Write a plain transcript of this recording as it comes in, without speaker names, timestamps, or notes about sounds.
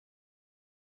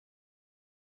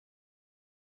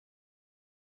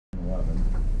11. I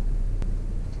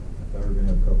thought we were going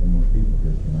to have a couple more people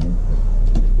here tonight.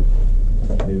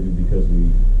 But maybe because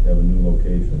we have a new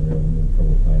location, we're having a little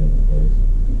trouble finding the place.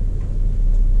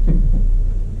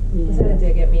 Was that a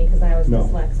dig at me because I was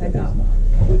dyslexic? No,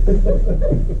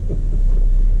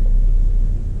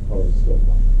 oh, it's still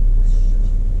fun.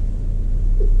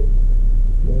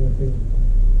 The only thing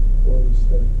before we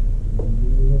start the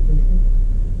meeting officially,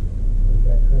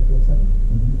 backtrack for a second.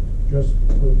 Just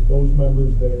for those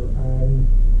members that are on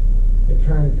the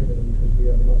con committee, because we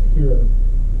have enough here,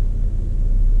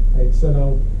 I had sent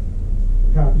out a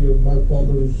copy of Mark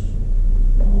Butler's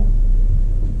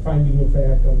finding of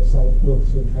fact on the South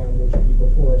Wilson con, which will be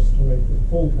before us tonight with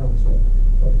full council.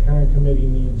 But the con committee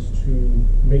needs to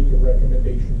make a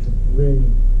recommendation to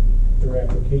bring their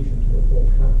application to a full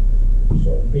con.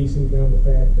 So basing it on the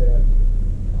fact that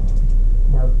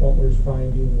Mark Butler's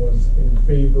finding was in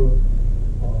favor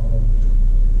of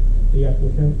the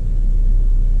applicant,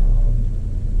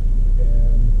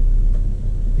 and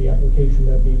the application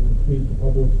that being complete, the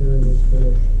public hearing was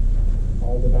finished,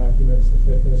 all the documents, the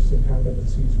fitness and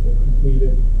competencies were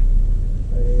completed,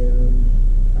 and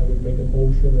I would make a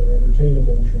motion or entertain a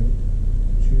motion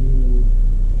to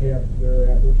have their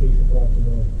application brought to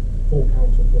the full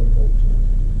council for a vote tonight.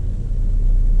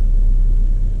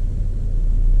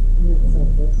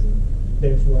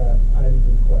 That's what I'm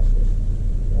requesting.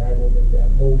 I will make that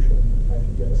motion. If I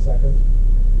can get a second.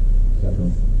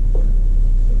 Second.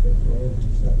 Okay,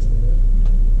 second.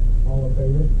 All in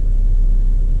favor?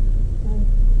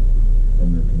 From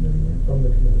your committee, right? From the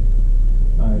committee.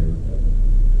 Aye.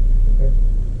 Okay.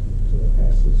 So that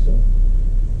passes, so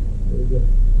very good.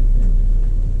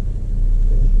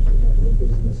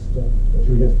 Business stuff. Should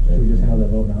we just have that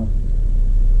vote now?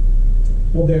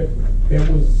 Well, that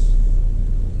was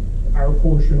our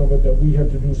portion of it that we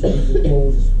have to do, so we can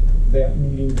close that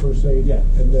meeting per se. Yeah.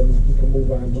 And then we can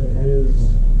move on to his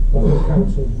other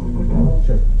council's meeting.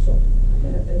 Sure. So.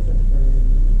 That isn't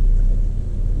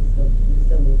for, we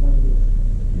still need one of these.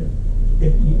 Yeah.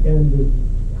 At the end of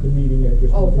the meeting, I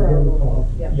just. Oh, for our roll roll call. call,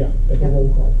 yeah. Yeah, at the Yeah. roll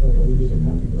call. Okay, we did a Some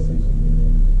copy people of say this.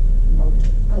 something. Okay,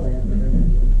 I'll add it.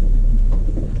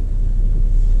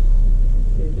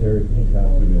 Terry, can you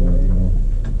copy me and let me know?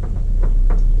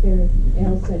 Terry,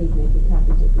 Al said he'd make you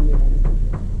copies if you need anything.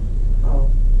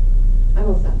 Oh, I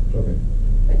will stop. Okay.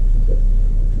 Okay.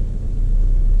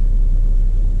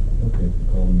 Okay,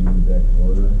 call the meeting back to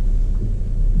order.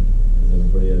 Has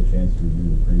everybody had a chance to review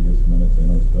the previous minutes? I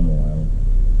know it's been a while.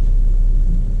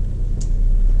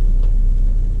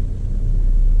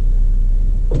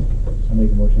 I'll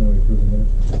make a motion that we approve the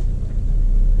minutes.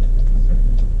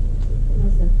 Second. No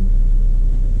second.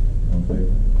 All in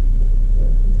favor?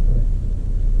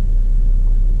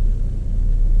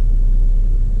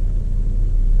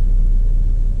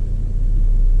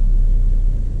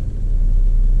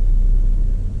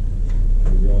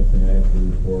 The only thing I have to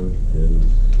report is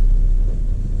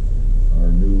our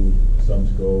new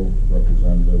SEMSCO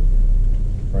representative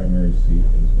primary seat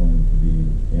is going to be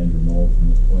Andrew Knoll from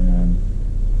this point on,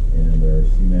 and our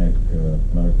CMAC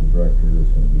medical director is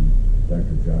going to be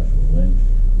Dr. Joshua Lynch.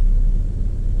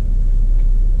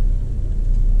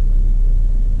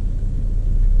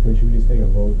 Wait, should we just take a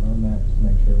vote on that to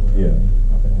make sure we're Yeah.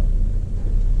 up and out?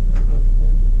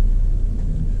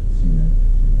 CMAC.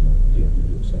 Do you have to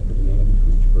do a separate name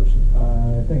for each person? I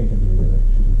think it can be together.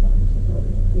 Should be fine.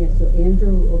 Yeah, so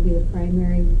Andrew will be the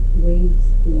primary, Wade's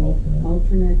the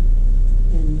alternate,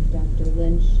 and Dr.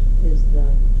 Lynch is the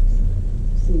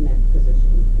CMAC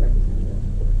position representative.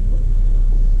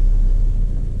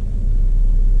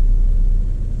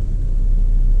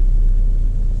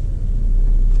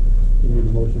 You need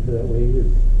a motion for that, Wade, or?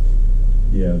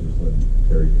 Yeah, I was just letting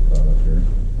Terry get caught up here.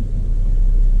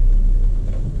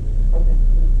 Okay.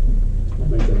 I'll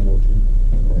make that a motion.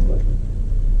 I'll second.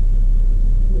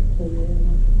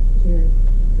 Jerry.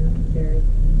 Jerry.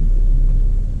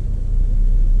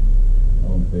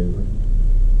 All in favor?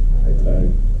 Aye.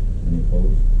 Any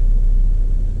opposed?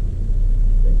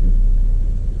 Thank you.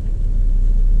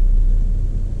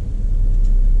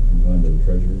 Move on to the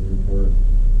treasurer's report.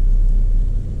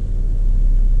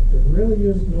 There really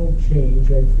is no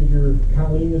change. I figure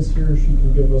Colleen is here, she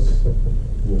can give us.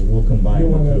 We'll combine You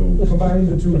the wanna two. combine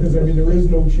the two, because I mean, there is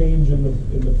no change in the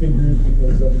figures,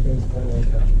 because everything's kind of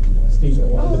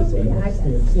stabilized. Oh, yeah, I got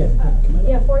it. Yeah.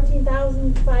 Yeah,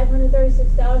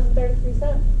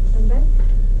 $14,536.33. Okay.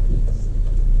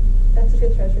 That's a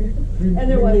good treasure. And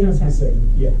there was no Remains the tax.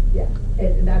 same, yeah. Yeah,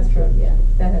 that's true, yeah,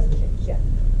 that hasn't changed, yeah.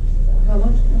 How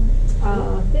much?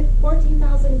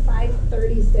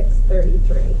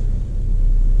 $14,536.33.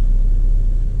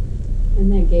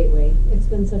 And that gateway, it's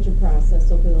been such a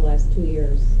process over the last 2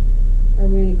 years. Are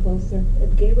we any closer? The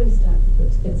gateway's done.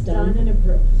 It's Done done? and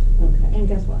approved. Okay. And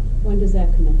guess what? When does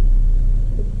that come in?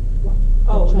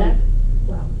 Oh, chunk. that,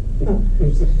 wow.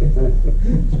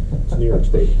 It's New York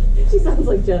State. She sounds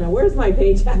like Jenna, where's my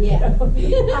paycheck? Yeah.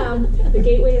 The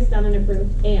gateway is done and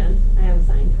approved, and I have a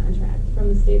signed contract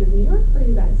from the state of New York for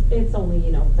you guys. It's only,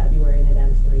 February and it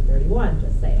ends 3/31,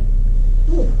 just saying.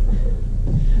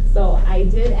 So I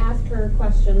did ask her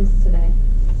questions today.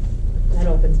 That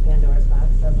opens Pandora's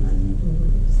box, doesn't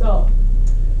it? So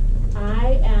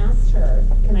I asked her,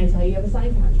 can I tell you have a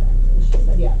signed contract? And she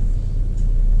said yes.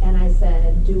 And I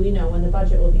said, do we know when the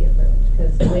budget will be approved?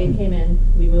 Because Wade came in,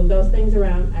 we moved those things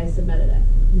around, I submitted it.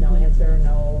 No answer,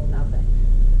 no, nothing.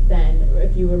 Then,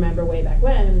 if you remember way back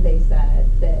when, they said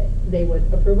that they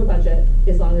would approve a budget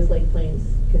as long as Lake Plains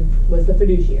was the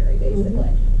fiduciary, basically.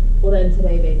 Well, then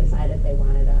today they decided they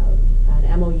wanted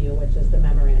an MOU, which is the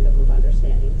Memorandum of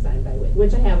Understanding signed by Wade,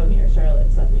 which I have them here.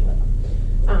 Charlotte sent me with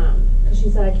them. Because she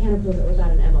said, I can't approve it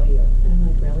without an MOU. And I'm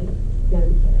like, really? You gotta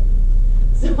be kidding.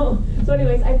 So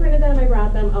anyways, I printed them, I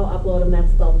brought them, I'll upload them.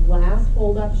 That's the last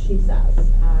holdup, she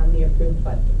says, on the approved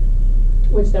budget,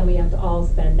 which then we have to all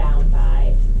spend down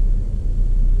by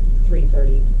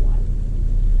 3/31.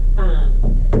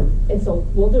 And so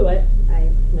we'll do it. I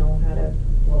know how to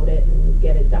load it and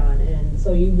get it done. And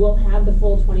so you will have the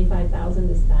full 25,000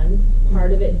 to spend.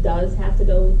 Part of it does have to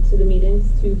go to the meetings.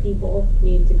 2 people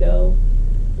need to go.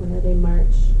 When are they?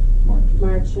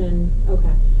 March and,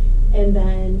 okay. And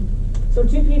then, so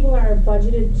 2 people are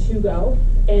budgeted to go.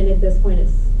 And at this point,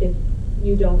 if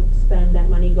you don't spend that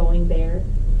money going there,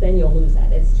 then you'll lose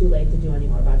that. It's too late to do any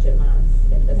more budget months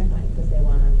at this point because they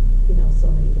want to,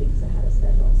 so many weeks ahead of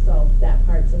schedule. So that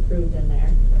part's approved in there.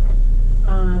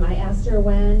 I asked her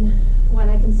when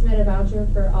I can submit a voucher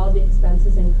for all the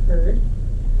expenses incurred.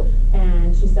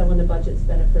 And she said when the budget's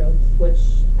been approved, which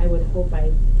I would hope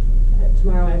by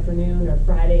tomorrow afternoon or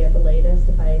Friday at the latest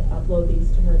if I upload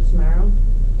these to her tomorrow.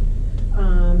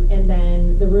 And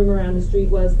then the rumor around the street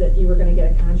was that you were going to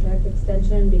get a contract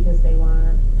extension because they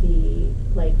want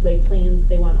Lake Plains,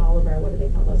 they want all of our, what do they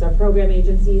call those, our program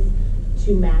agencies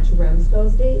to match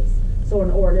REMSCO's dates. So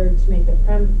in order to make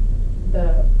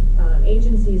the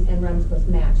agencies and REMSCO's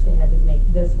match, they had to make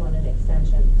this one an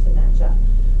extension to match up.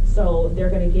 So they're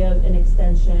going to give an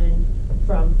extension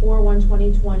from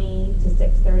 4/1/2020 to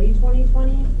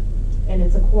 6/30/2020, and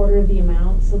it's a quarter of the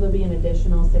amount, so there'll be an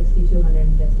additional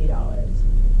 $6,250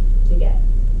 to get.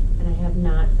 And I have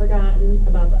not forgotten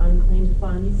about the unclaimed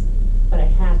funds, but I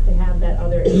have to have that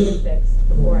other issue fixed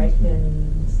before I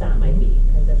can stop my fee,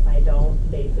 because if I don't,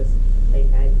 they just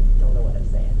think I don't know what I'm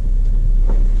saying.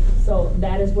 So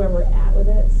that is where we're at with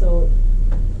it. So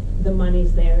the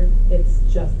money's there. It's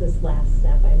just this last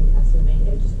step, I'm assuming.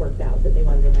 It just worked out that they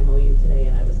wanted an MOU today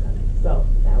and I was coming. So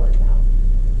that worked out.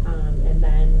 And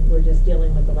then we're just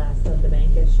dealing with the last of the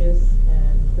bank issues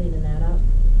and cleaning that up.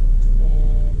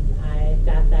 And I've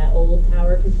got that old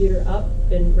tower computer up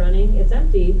and running. It's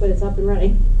empty, but it's up and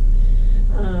running.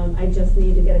 I just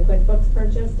need to get a QuickBooks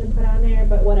purchased and put on there.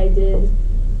 But what I did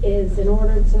is I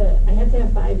have to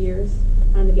have 5 years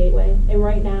on the gateway. And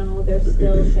right now, they're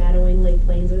still shadowing Lake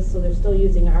Plains', so they're still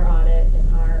using our audit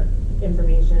and our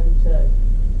information to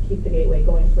keep the gateway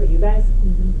going for you guys.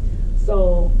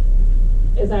 So,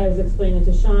 as I was explaining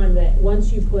to Sean, that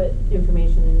once you put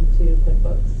information into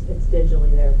QuickBooks, it's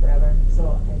digitally there forever.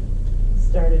 So I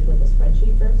started with a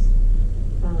spreadsheet first,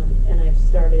 and I've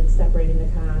started separating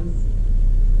the cons.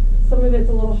 Some of it's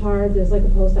a little hard. There's like a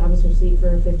post office receipt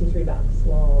for $53.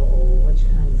 Well, which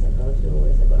kind does it go to?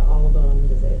 Does it go to all of them?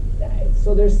 Does it?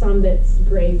 So there's some that's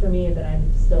gray for me that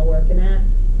I'm still working at.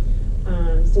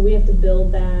 So we have to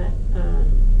build that.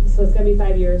 So it's gonna be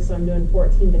 5 years. So I'm doing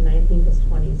 14 to 19 because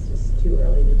 20 is just too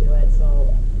early to do it.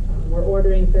 So we're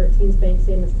ordering 13 bank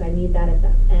statements because I need that at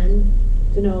the end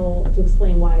to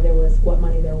explain why there was, what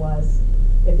money there was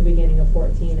at the beginning of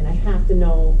 14, and I have to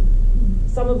know.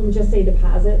 Some of them just say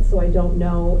deposit, so I don't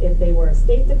know if they were a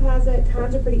state deposit.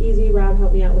 Cons are pretty easy. Rob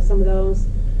helped me out with some of those.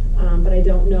 But I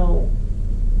don't know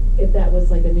if that was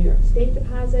like a New York State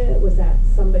deposit. Was that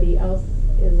somebody else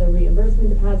is a reimbursement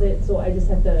deposit? So I just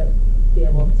have to be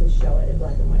able to show it in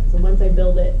black and white. So once I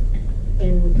build it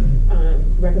and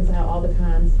reconcile all the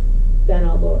cons, then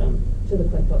I'll load them to the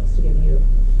QuickBooks to give you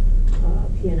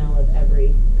P&L of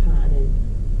every con and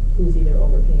who's either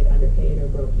overpaid, underpaid, or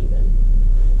broke even.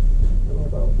 And we'll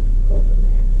go from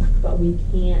there. But we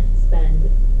can't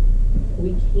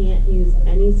use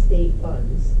any state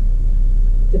funds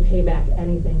to pay back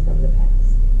anything from the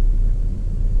past.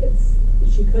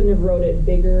 She couldn't have wrote it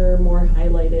bigger, more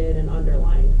highlighted, and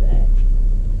underlined that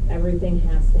everything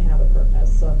has to have a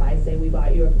purpose. So if I say we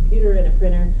bought you a computer and a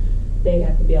printer, they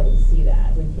have to be able to see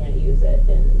that. We can't use it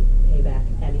and pay back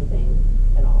anything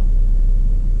at all.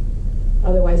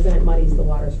 Otherwise, then it muddies the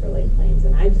waters for Lake Plains,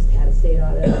 and I just had a state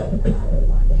audit, and I really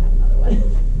wanted to have another one.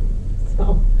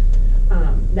 So,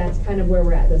 that's kind of where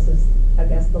we're at. This is, I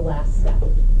guess, the last step.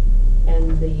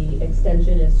 And the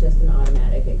extension is just an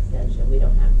automatic extension. We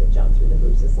don't have to jump through the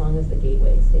hoops as long as the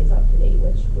gateway stays up to date,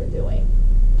 which we're doing.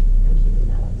 I'm keeping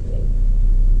that up to date.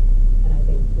 And I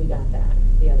think we got that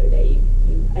the other day.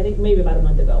 I think maybe about a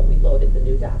month ago, we loaded the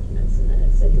new documents, and then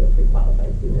it said you were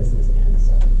pre-qualified to do business again,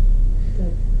 so.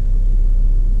 Good.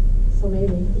 So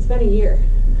maybe, it's been a year.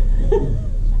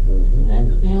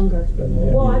 Longer.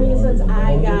 Well, I mean, since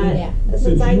I Yeah. got,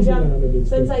 since I you've been jumped, on it, it's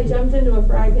since I been- jumped into a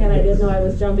fry pan, I didn't know I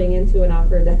was jumping into an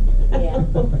offer that. Yeah.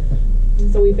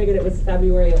 So we figured it was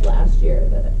February of last year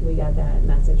that we got that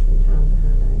message from Tom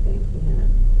Kahana, I think, we had.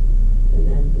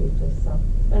 And then we just, so,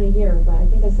 it's been a year, but I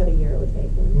think I said a year it would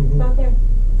take, and it's Mhm. about there.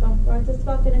 So, we're just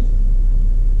about finished.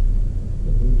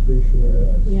 We appreciate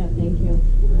it. Yeah, thank you.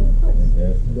 Of course.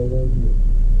 Fantastic. No idea.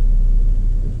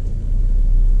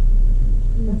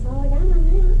 That's all I got on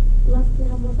that, unless you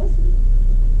have more questions.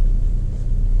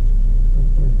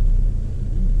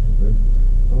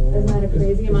 Isn't that a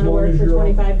crazy amount of work for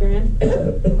 25 grand?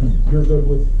 You're good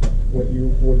with what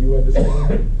you had to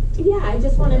say? Yeah, I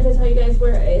just wanted to tell you guys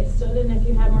where it stood, and if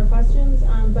you have more questions,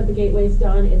 but the gateway's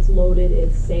done, it's loaded,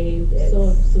 it's saved, it's. So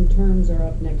if some terms are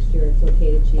up next year, it's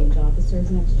okay to change officers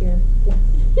next year? Yes.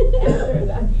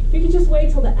 If you could just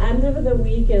wait till the end of the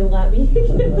week and let me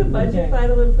get the budget Okay.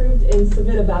 final approved and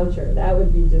submit a voucher, that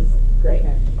would be just great.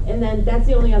 Okay. And then that's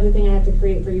the only other thing I have to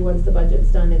create for you once the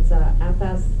budget's done. It's a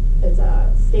FS, it's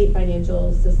a state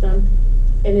financial system.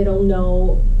 And it'll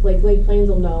know, like Lake Plains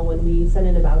will know when we send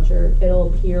in a voucher,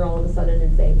 it'll appear all of a sudden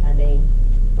and say pending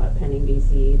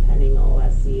BC, pending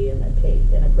OSC, and then paid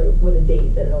and approved with a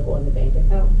date that it'll go in the bank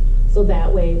account. So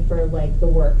that way for like the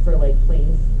work for Lake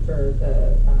Plains, for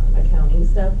the accounting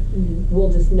stuff, we'll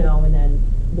just know, and then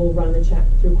we'll run the check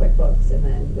through QuickBooks, and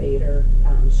then Wade or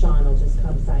Sean will just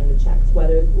come sign the checks,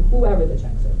 whoever the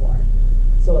checks are for.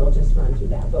 So it'll just run through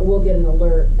that, but we'll get an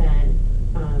alert then,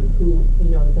 who,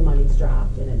 that the money's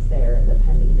dropped and it's there and the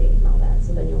pending date and all that,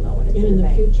 so then you'll know when it's And in in the the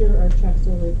bank. future, our checks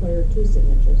will require 2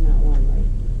 signatures, not 1, right?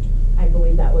 I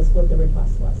believe that was what the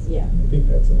request was. Yeah. I think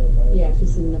that's in our bylaws. Yeah,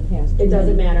 because in the past. It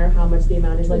doesn't matter how much the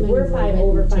amount is, like, we're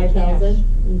over 5,000.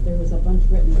 And there was a bunch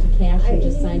written to cash and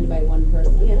just signed by one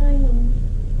person. Yeah, I know,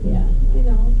 Yeah, I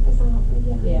know, I saw,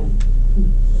 yeah.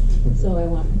 So I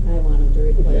want them to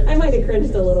require. I might have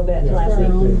cringed a little bit Yeah. last For our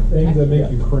week. own Things that make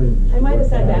you cringe. I might have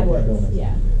said bad words.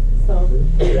 Yeah. So,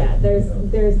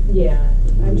 yeah,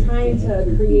 I'm trying to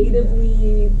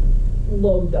creatively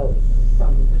load those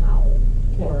somehow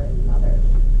or another,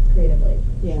 creatively.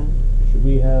 Yeah. Should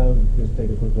we just take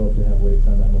a quick vote to have Wade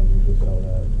sign that one usually so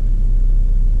that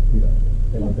we don't,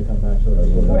 they want to come back so that.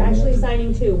 We're actually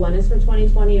signing 2. One is for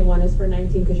 2020 and one is for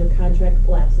 19, because your contract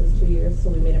lapses 2 years, so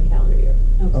we made him calendar year.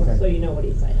 Okay. So you know what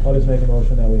he's signing. I'll just make a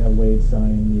motion that we have Wade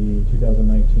sign the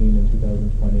 2019 and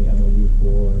 2020 MOU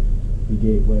for the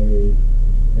Gateway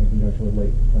in conjunction with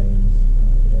Lake Plains,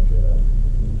 to make sure that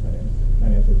the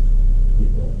finances keep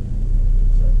rolling.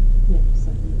 Yeah,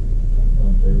 second. All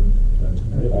in favor?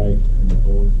 Aye. Any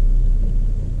opposed?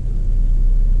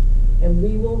 And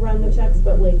we will run the checks,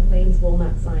 but Lake Plains will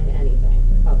not sign anything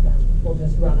of them. We'll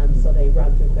just run them so they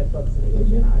run through QuickBooks and it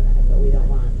gives you an automatic, but we don't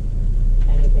want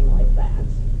anything like that.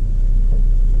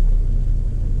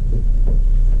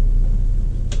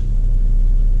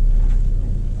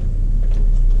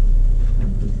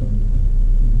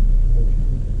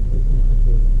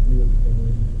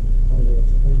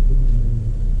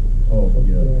 Oh,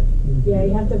 yeah. Yeah,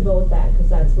 you have to vote that, because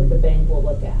that's what the bank will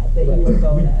look at, that you would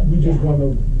vote at. We just Yeah. want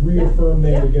to reaffirm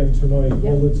Yeah. that again tonight.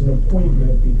 Yeah. Well, it's an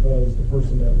appointment because the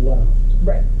person that left.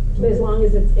 Right, but as long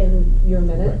as it's in your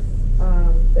minutes,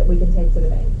 that we can take to the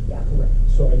bank, yeah. Correct.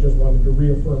 So I just wanted to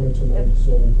reaffirm it tonight, Yep.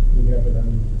 so we have it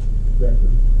on record.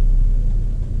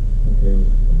 Okay,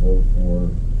 a vote for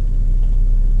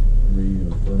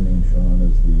reaffirming Sean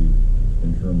as the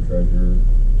interim treasurer.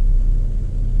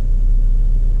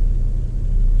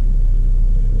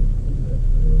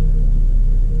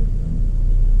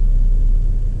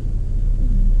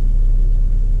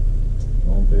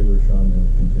 All in favor, Sean, to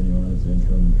continue on as the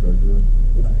interim treasurer?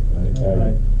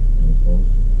 Aye. Any opposed?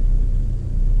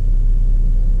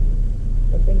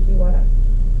 I think you wanna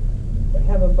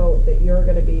have a vote that you're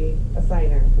gonna be a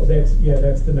signer. Well,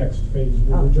 that's the next phase.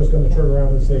 We were just gonna turn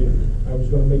around and say, I was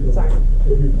gonna make a, Sorry.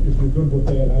 if you're good with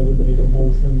that, I would make a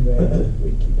motion that,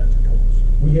 wait, keep that close.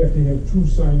 we have to have 2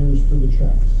 signers for the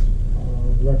checks.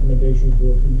 Recommendations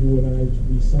were for you and I to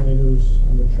be signers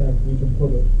on the check. We can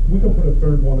put a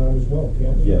third one on as well,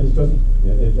 can't we? Yes. It doesn't.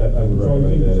 Yeah, I would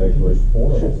recommend that actually.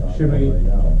 Should we,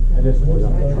 I just, I was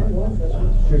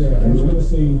gonna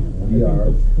say, I think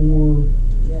the 4,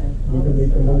 we can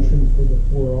make a motion for the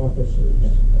 4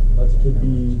 officers to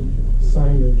be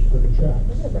signers for the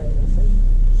checks.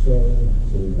 So.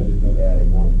 I didn't know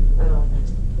adding one. Oh,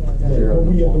 But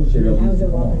we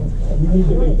need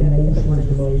to make the motion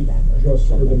tonight just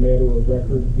for the matter of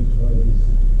record because.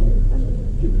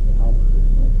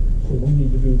 So we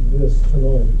need to do this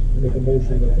tonight, make a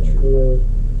motion that the 4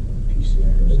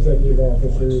 executive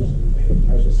officers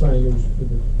are the signers for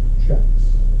the checks.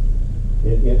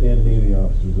 And name the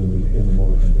officers in the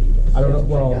motion. I don't know,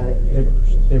 well,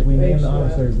 if we name the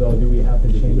officers though, do we have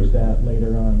to change that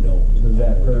later on? Does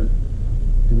that hurt?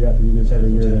 Do we have to do this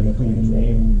every year then if we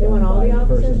name? They want all them the by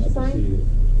officers person? to sign?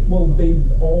 Well, they'd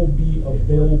all be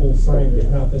available signers,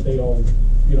 not that they all,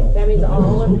 you know. That means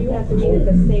all of you have to meet at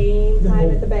the same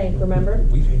time at the bank, remember?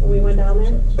 When we went down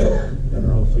there? I don't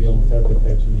know, so you almost have to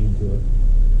attach a name to it.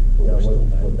 Yeah,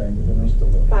 what bank is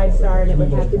it? 5-star, and it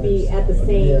would have to be at the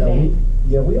same bank.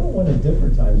 We all went at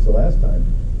different times the last time.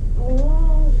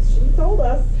 Oh, she told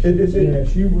us. Yeah,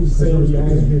 she was saying,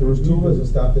 There was 2 of us that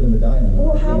stopped in Medina.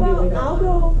 Well, how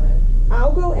about,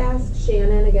 I'll go ask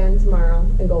Shannon again tomorrow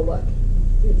and go look.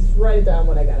 Just write it down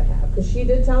what I gotta have, because she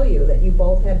did tell you that you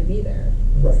both had to be there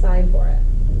to Right. sign for it.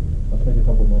 Let's make a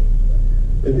couple more.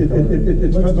 It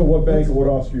depends on what bank and what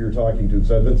officer you're talking to,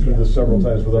 so I've been through this several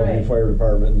times with Albany Right. Fire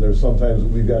Department, and there's sometimes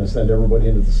we've got to send everybody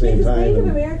in at the same Because time. Bank of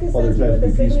and America other sends me times with a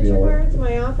we signature piecemeal it. card to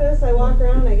my office. I walk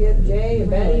around, I get Jay and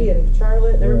Betty and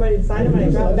Charlotte and everybody to sign them, and I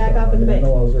drop it back off at the bank.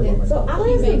 So I'll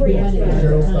ask the branch manager.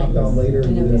 Cheryl stopped down later and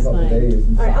And did a it was couple fine. days.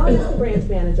 All right, I'll ask the branch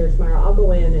manager tomorrow. I'll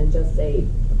go in and just say,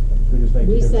 We just make.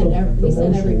 We it send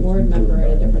different. every board member at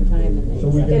a different time and So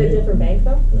we they. at a different bank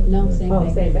though? No, same Oh,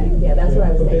 bank. same bank. Yeah, that's what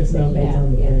I was But saying. that's not Same what's on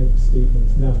bank, the yeah. bank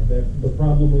statements now. The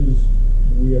problem is,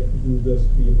 we have to do this to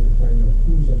be able to find out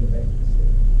who's on the bank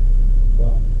statement.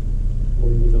 Well, Well,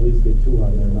 we need to at least get 2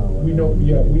 on there now. we know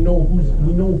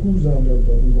who's on there,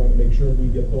 but we wanna make sure we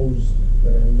get those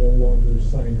that are no longer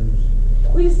signers.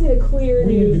 We just need a clear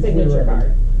We need new to clear signature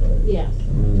card. everything. Yes.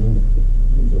 Mhm.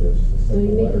 So you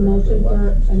make a motion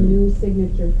for a new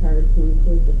signature card to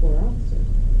include the 4 officers.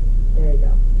 There you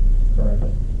go. Correct.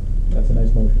 That's a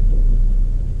nice motion.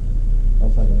 I'll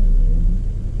second it.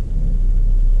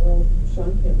 Well,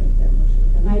 Sean can't make that motion,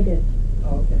 can he? I did.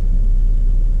 Oh, okay.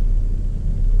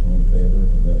 All in favor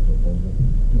of that proposal?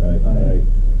 Aye.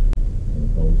 Any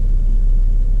opposed?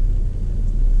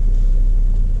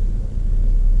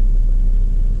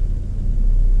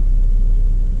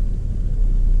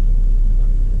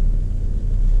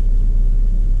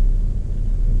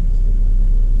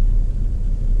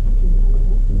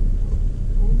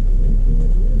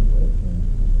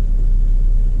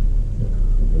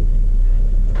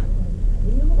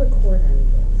 We will record on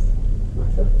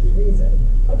this. For this reason.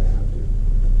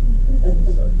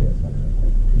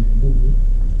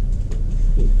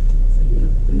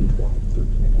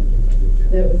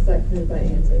 That was seconded by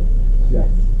Anthony. Yes.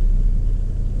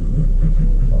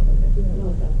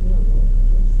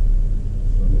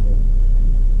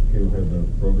 Okay, we have the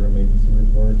program agency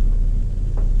report.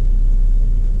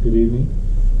 Good evening.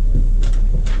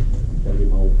 Gotta get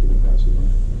my old people glasses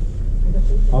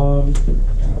on.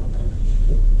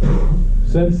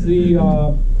 Since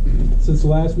the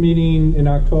last meeting in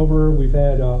October, we've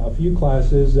had a few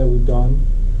classes that we've done.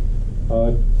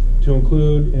 To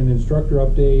include an instructor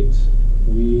update,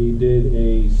 we did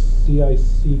a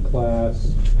CIC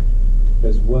class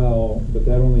as well, but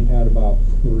that only had about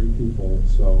 3 people,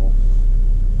 so.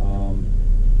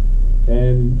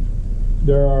 And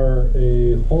there are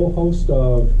a whole host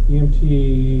of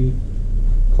EMT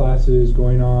classes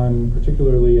going on,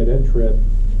 particularly at NTRIP.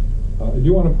 I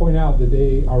do want to point out that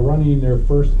they are running their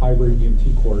first hybrid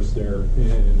EMT course there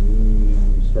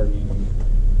starting in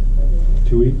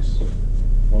 2 weeks,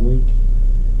 1 week.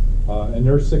 And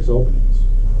there's 6 openings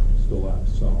still left,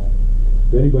 so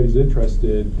if anybody's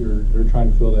interested, they're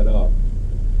trying to fill that up.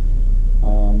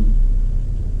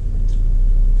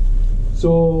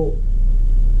 So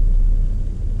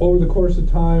over the course of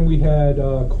time, we had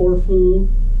Corfu,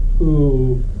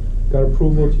 who got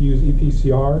approval to use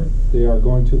EPCR. They are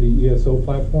going to the ESO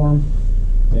platform,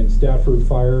 and Stafford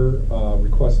Fire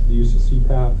requested the use of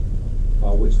CPAP,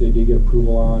 which they did get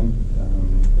approval on.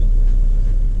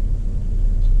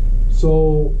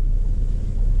 So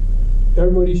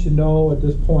everybody should know at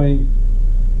this point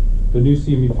the new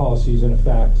CME policy is in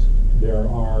effect. There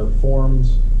are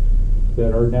forms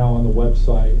that are now on the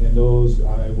website, and those,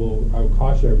 I will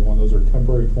caution everyone, those are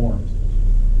temporary forms.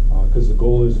 Because the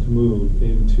goal is to move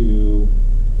into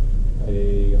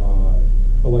a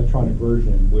electronic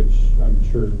version, which I'm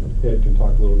sure Ed can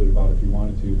talk a little bit about if you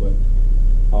wanted to, but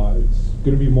it's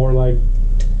going to be more like,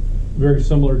 very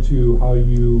similar to how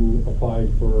you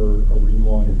applied for a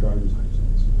renewal on your driver's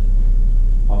license.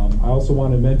 I also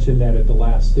want to mention that at the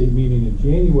last state meeting in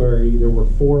January, there were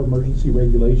 4 emergency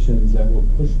regulations that were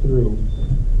pushed through,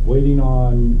 waiting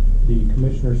on the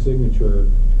commissioner's signature,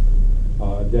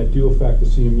 that do affect the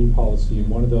CME policy, and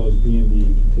one of those being the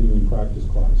continuing practice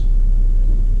clause.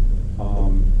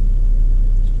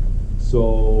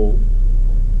 So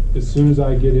as soon as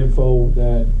I get info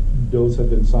that those have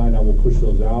been signed, I will push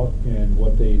those out and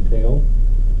what they entail.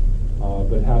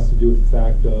 But it has to do with the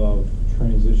fact of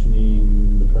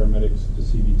transitioning the paramedics to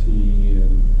CBT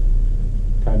and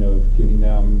kind of getting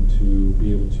them to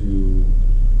be able to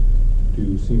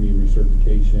do CME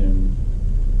recertification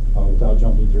without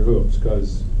jumping through hoops,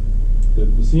 because the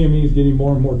CME is getting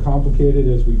more and more complicated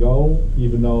as we go,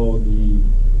 even though the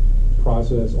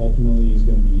process ultimately is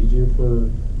going to be easier for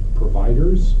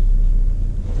providers.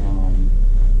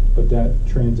 But that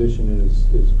transition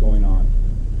is going on.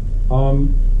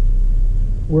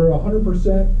 We're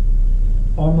 100%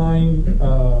 online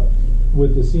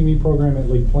with the CME program at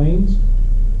Lake Plains.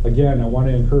 Again, I want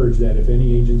to encourage that if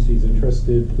any agency is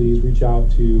interested, please reach out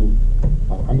to,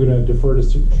 I'm going to defer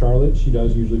to Charlotte. She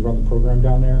does usually run the program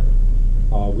down there.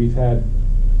 We've had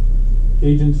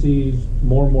agencies,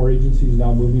 more and more agencies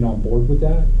now moving on board with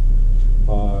that.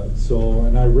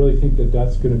 And I really think that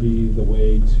that's going to be the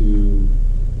way to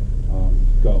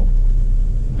go.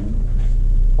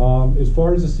 As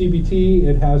far as the CBT,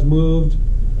 it has moved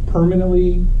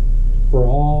permanently for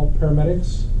all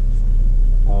paramedics.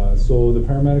 So the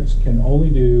paramedics can only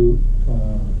do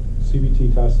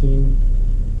CBT testing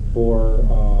for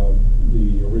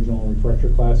the original refresher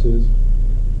classes.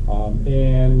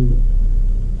 And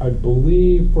I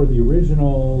believe for the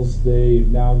originals, they've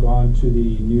now gone to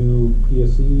the new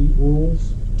PSE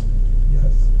rules.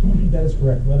 Yes, that is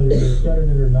correct. Whether you're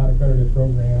accredited or not accredited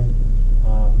program,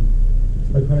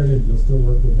 accredited, you'll still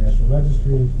work with National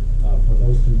Registry for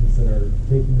those students that are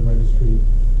taking the registry,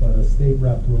 but a state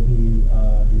rep will be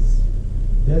is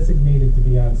designated to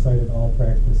be on site at all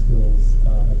practical skills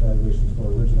evaluations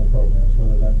for original programs,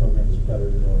 whether that program is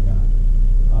accredited or not.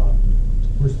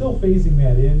 We're still phasing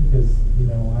that in because, you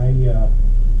know, I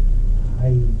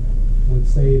would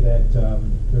say that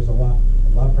there's a lot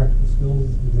of practical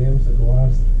skills exams that go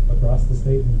on across the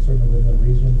state and certainly within the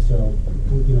region. So,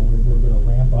 you know, we're going to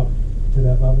ramp up to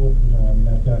that level. You know, I mean,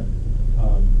 I've got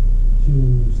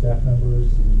 2 staff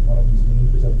members, and one of them's me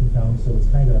for 17 counties. So it's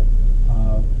kind of,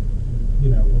 you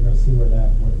know, we're going to see where that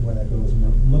goes, and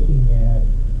we're looking at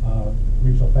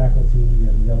regional faculty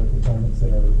and the other components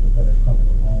that are coming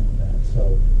along with that.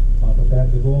 So,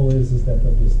 but the goal is that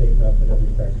there'll be a state rep at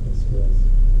every practical skills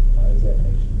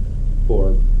examination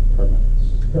For paramedics.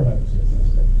 Paramedics, yes, that's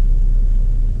right.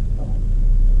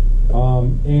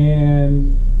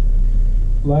 And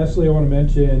lastly, I want to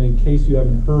mention, in case you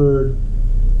haven't heard,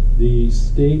 the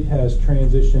state has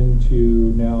transitioned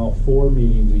to now 4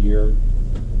 meetings a year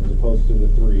as opposed to the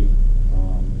 3,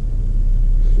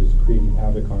 which is creating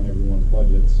havoc on everyone's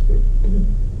budgets.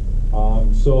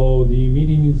 So the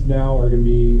meetings now are going to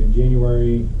be in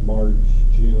January, March,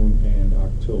 June, and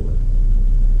October.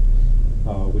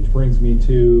 Which brings me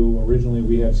to, originally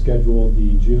we had scheduled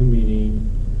the June meeting,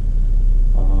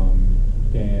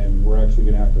 and we're actually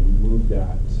going to have to move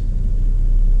that.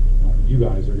 You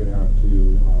guys are going to have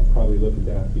to probably look at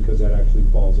that because that actually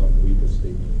falls on the week of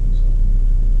state meetings.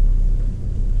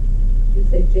 You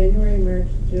say January, March,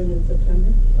 June, and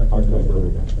September?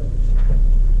 October.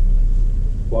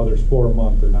 Well, there's 4 a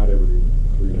month, they're not every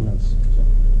 3 months.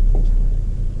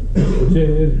 Which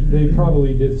they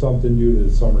probably did something due to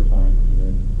the summertime.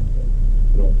 And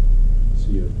I don't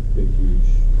see a big, huge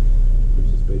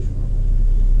participation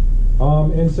on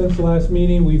that. And since the last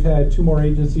meeting, we've had 2 more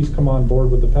agencies come on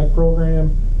board with the PEC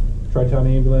program. Tri-Town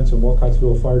Ambulance and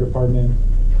Wilcoxville Fire Department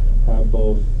have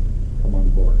both come on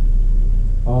board.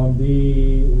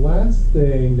 The last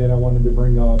thing that I wanted to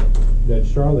bring up, that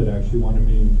Charlotte actually wanted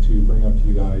me to bring up to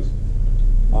you guys,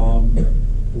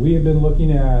 we have been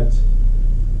looking at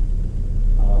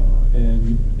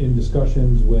and in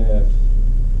discussions with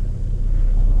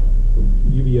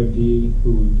UBMD,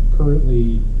 who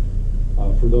currently,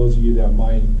 for those of you that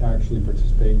might actually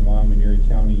participate in Wyoming and Erie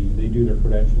County, they do their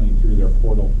credentialing through their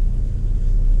portal.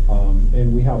 And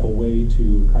and we have a way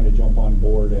to kind of jump on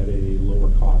board at a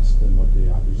lower cost than what they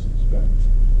obviously expect.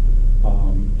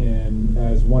 And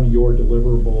as one of your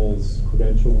deliverables,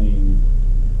 credentialing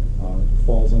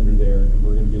falls under there, and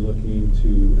we're going to be looking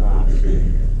to ask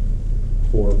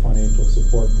for financial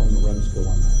support from the REMSCO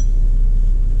on that.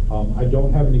 I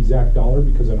don't have an exact dollar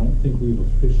because I don't think we've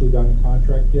officially gotten a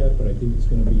contract yet, but I think it's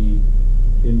going to be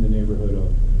in the neighborhood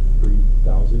of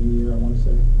 $3,000 a year, I want to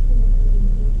say.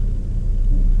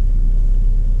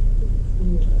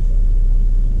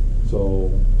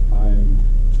 So I'm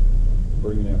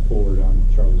bringing that forward on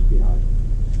Charlie's behalf. I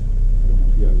don't know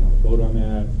if you guys want to vote on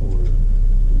that or.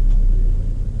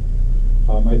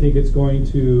 I think it's going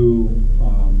to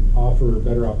offer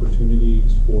better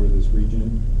opportunities for this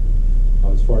region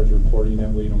as far as reporting. That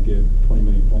way you don't get 20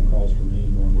 million phone calls from me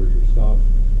going, where's your stuff?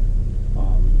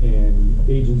 And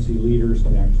agency leaders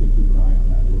can actually keep an eye on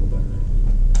that a little better.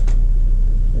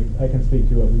 I can speak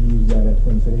to it. We use that at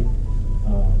Twin City.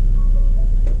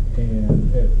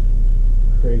 And it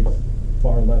creates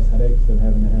far less headaches than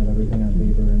having to have everything on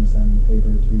paper and send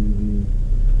paper to the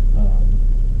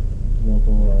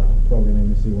local program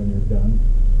agency when you're done.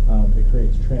 It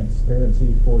creates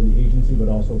transparency for the agency, but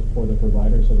also for the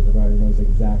provider, so the provider knows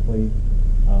exactly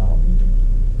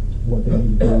what they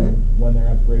need to do, when their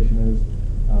expiration is.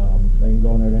 They can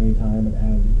go in there at any time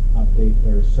and update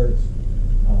their certs.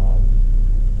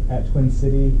 At Twin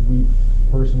City, we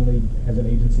personally, as an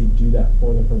agency, do that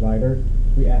for the provider.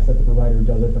 We ask that the provider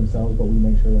does it themselves, but we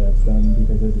make sure that it's done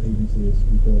because as an agency,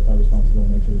 we feel it's our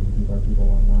responsibility to make sure that we keep our people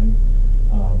online.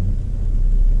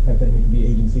 I think it can be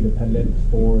agency dependent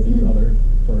for these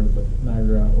for the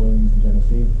Niagara, Orleans, and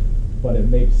Genesee, but it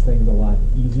makes things a lot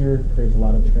easier, creates a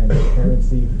lot of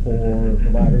transparency for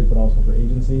providers, but also for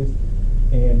agencies.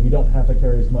 And you don't have to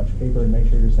carry as much paper and make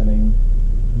sure you're sending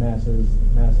mass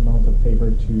amounts of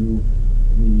paper to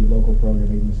the local program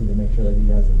agency to make sure that he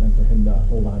has it meant for him to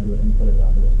hold on to it and put it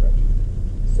onto a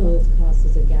spreadsheet. So this cost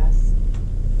is a guess?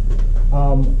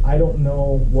 I don't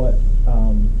know what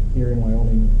here in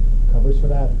Wyoming covers for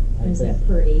that. Is that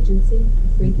per agency?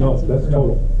 3,000? No, that's per-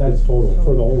 total. That's total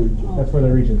for the whole region. That's for the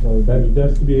region. So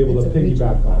That's to be able It's to a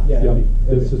regional piggyback off. cost. yeah, Yep.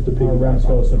 This is to our piggyback REMSCO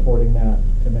off. is supporting that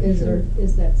to make sure.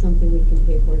 Is that something we can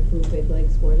pay for through Big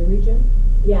Lakes for the region?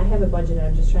 Yeah, I have a budget,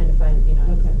 I'm just trying to find,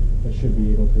 Okay. It should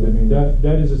be able to. I mean,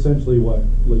 That is essentially what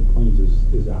Lake Plains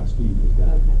is asking, is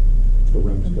that Okay. the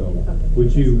REMSCO, Okay.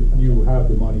 which you have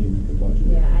the money and you can budget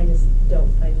it. Yeah, I'm just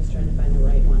trying to find the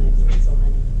right one, I've seen so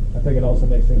many. I think it also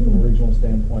makes things from a regional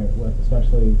standpoint with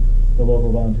especially the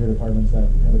local volunteer departments that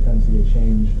have a tendency to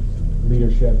change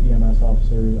leadership, EMS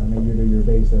officers on a year-to-year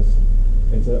basis.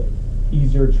 It's a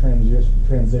easier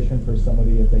transition for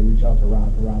somebody if they reach out to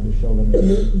Rob to show them,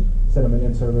 send them an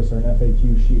in-service or an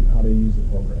FAQ sheet how to use the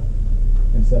program.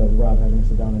 Instead of Rob having to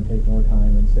sit down and take more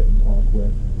time and sit and talk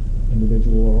with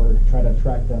individual or try to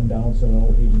track them down so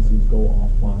no agencies go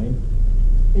offline.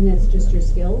 And that's just your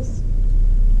skills?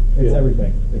 It's Yeah.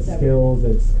 everything. It's It's skills,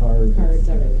 it's cards. Cards, it's,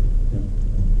 everything.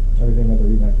 everything that the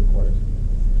REMAC requires.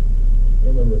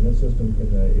 Remember, in this system,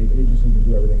 can the agency can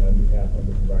do everything on behalf of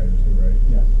the providers too, right?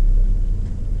 Yes.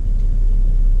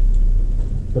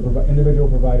 The individual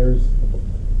providers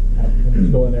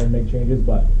can go in there and make changes,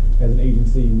 but as an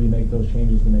agency, we make those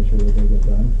changes to make sure that they get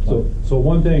done. So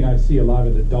one thing, I see a lot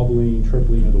of the doubling,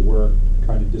 tripling of the work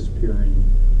kind of disappearing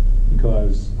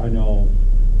because I know,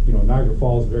 Niagara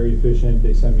Falls is very efficient.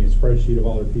 They send me a spreadsheet of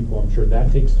all their people. I'm sure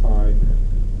that takes time.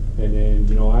 And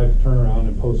then, I have to turn around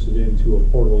and post it into a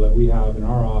portal that we have in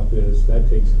our office. That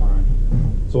takes time.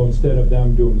 So instead of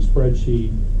them doing the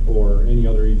spreadsheet or any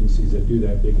other agencies that do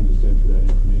that, they can just enter that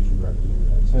information directly into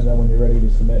that system. And then when you're ready to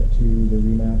submit to the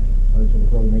REMAC or to the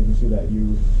program agency that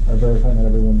you are verifying that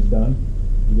everyone's done,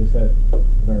 you just hit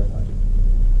verify.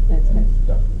 That's And it. it's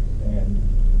done. And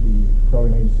the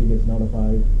program agency gets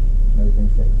notified and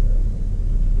everything's taken care of.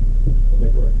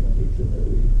 Make a recommendation that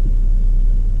we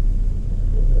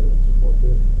go ahead and support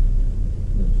this.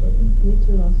 Second? Me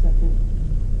too, I'll second.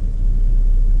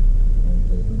 All in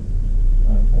favor?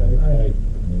 Aye.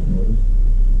 Any opposed?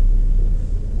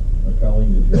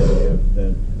 Colleen, did you already have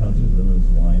that council limits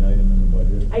line item in the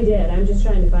budget? I did, I'm just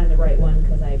trying to find the right one,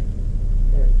 because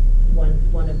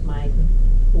one of my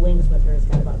links with her has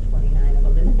got about 29 of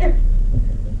them in there.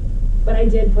 But I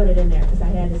did put it in there, because I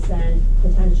had to send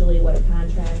potentially what a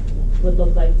contract would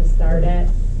look like to start at.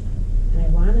 And I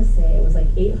want to say it was like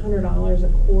 $800 a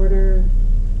quarter.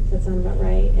 Does that sound about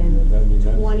right? And That means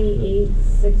that's-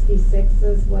 $28.66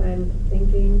 is what I'm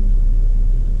thinking.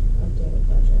 Updated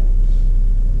budget.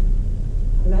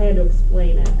 Because I had to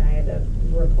explain it. I had to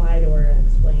reply to her and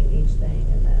explain each thing,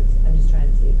 and then I'm just trying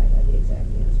to see if I had the exact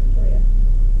answer for you.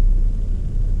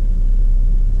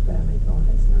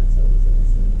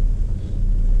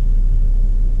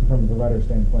 provider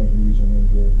standpoint, your username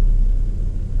is your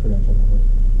credential number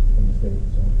from the state,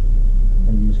 so,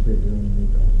 and you just create your own new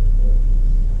credential.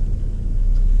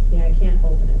 Yeah, I can't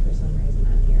open it for some reason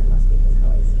on here, it must be because how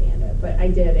I scanned it, but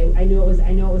I did, I know it was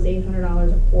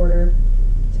 $800 a quarter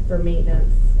for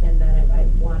maintenance, and then I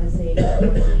wanna say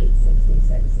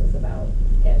 2866 is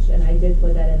about-ish, and I did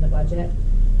put that in the budget,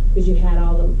 because you had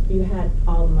all the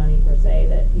money per se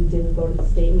that you didn't go to the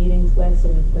state meetings with, so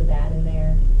we put that in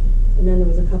there. And then there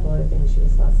was a couple other things she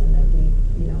was fussing that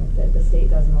that the state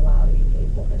doesn't allow to be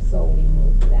paid for, so we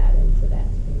moved that into that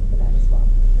to pay for that as well.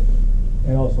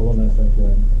 And also one last thing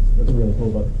that's really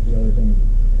cool about the other thing,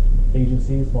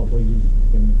 agencies, multiple agencies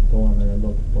can go on there and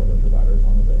look for the provider as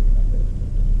long as they connect it.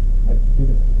 I do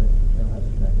this, I don't have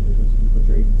to connect it, you put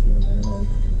your agency in there, and then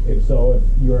if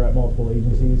you're at multiple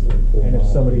agencies, and if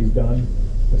somebody's done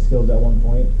the skills at one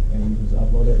point, and you just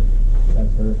upload it, that's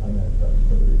verifying that it's done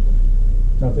for the region.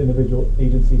 Now, if the individual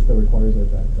agency still requires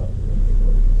it, that's up to the individual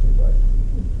agency, but.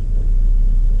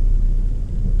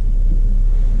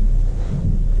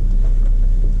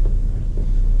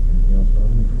 Anything else,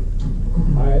 Robin?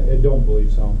 I don't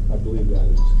believe so. I believe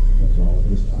that's all at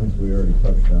this time. Since we already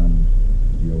touched on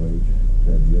DOH,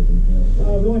 Ted, do you have anything else?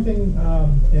 The only thing,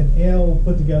 and Al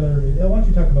put together, Al, why don't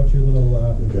you talk about your little,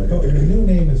 your new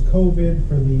name is COVID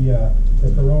for the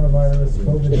coronavirus,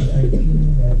 COVID-19,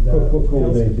 and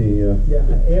COVID-19, yeah.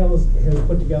 Yeah, Al has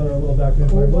put together a little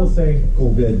document, but I will say.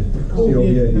 COVID.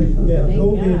 COVID. Yeah, Thank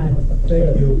COVID, God.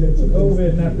 thank you, it's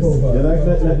COVID, not COVID. Yeah,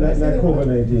 not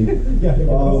COVID-19. Yeah,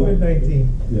 COVID-19.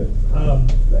 Yeah.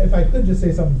 If I could just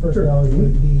say something first, Al,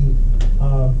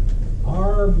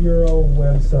 our Bureau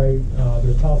website,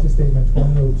 there's policy statement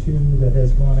 2002 that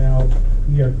has gone out.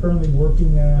 We are currently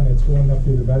working on, it's going up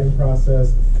through the vetting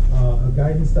process, a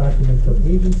guidance document for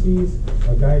agencies,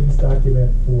 a guidance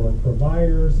document for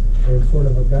providers, and sort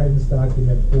of a guidance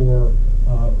document for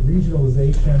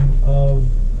regionalization of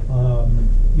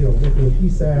with the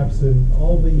PSAPs and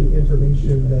all the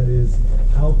information that is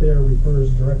out there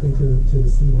refers directly to the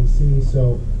CDC.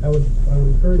 So I would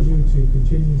encourage you to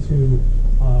continue to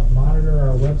monitor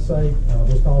our website.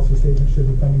 Those policy statements should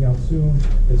be coming out soon.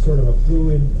 It's sort of a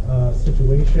fluid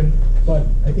situation, but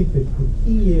I think that the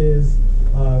key is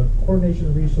coordination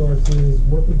of resources,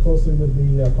 working closely with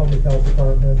the public health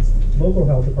departments, local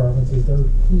health departments is their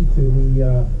key to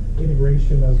the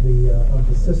integration of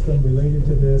the system related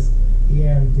to this.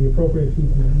 And the appropriate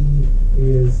PPE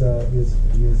is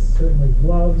certainly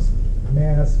gloves,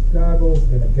 mask, goggles,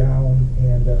 and a gown,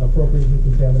 and appropriate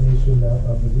decontamination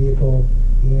of the vehicle.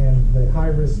 And the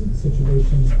high-risk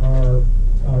situations are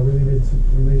related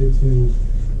to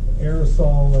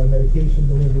aerosol medication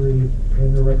delivery,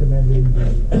 and they're recommending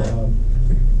the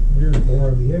rear door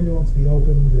of the ambulance be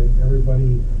opened, and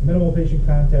everybody, minimal patient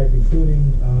contact,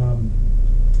 including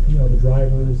the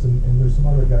drivers, and there's some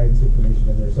other guidance information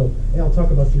in there. So I'll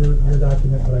talk about your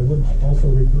document, but I would also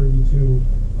refer you to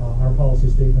our policy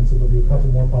statements, and there'll be a couple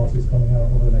more policies coming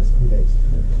out over the next few days.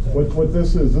 What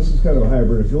this is kind of a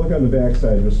hybrid. If you look on the back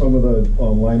side, there's some of the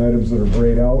line items that are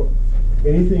grayed out.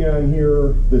 Anything on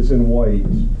here that's in white,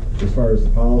 as far as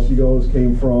the policy goes,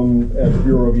 came from the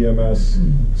Bureau of EMS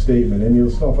statement. Any of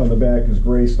the stuff on the back is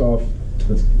gray stuff.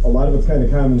 A lot of it's kind of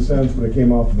common sense, but it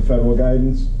came off of the federal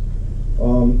guidance.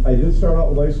 I did start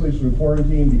out with isolation and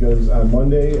quarantine because on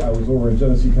Monday I was over in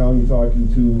Genesee County talking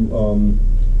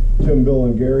to Tim, Bill,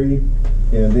 and Gary,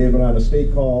 and they had been on a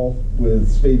state call with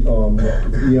state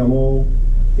EMO,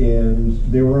 and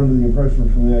they were under the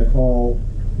impression from that call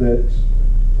that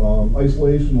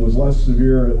isolation was less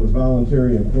severe and it was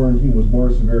voluntary, and quarantine was more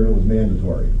severe and it was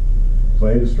mandatory. So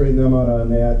I had to straighten them out on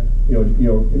that.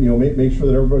 Make sure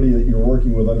that everybody that you're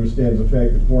working with understands the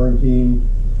fact that quarantine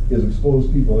is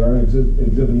exposed people that aren't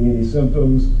exhibiting any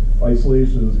symptoms.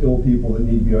 Isolation is ill people that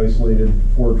need to be isolated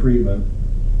for treatment,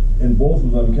 and both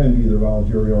of them can be either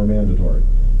voluntary or mandatory.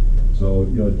 So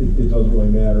it doesn't really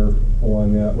matter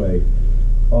along that way.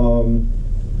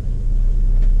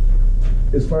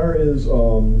 As far as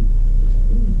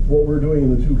what we're doing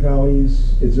in the two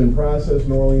counties, it's in process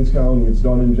in Orleans County, it's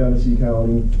done in Genesee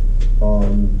County.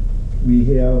 We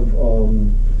have,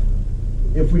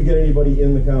 if we get anybody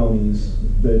in the counties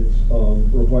that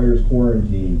requires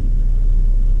quarantine,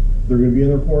 they're going to be in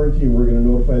their quarantine. We're going to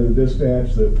notify the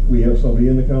dispatch that we have somebody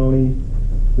in the county.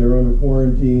 They're under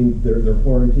quarantine. Their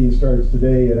quarantine starts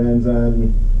today. It ends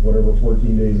on whatever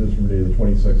 14 days is from today, the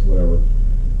 26th, whatever.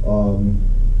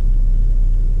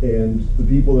 And the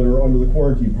people that are under the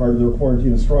quarantine, part of their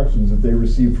quarantine instructions that they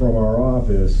receive from our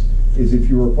office is if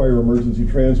you require emergency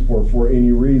transport for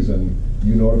any reason,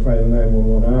 you notify the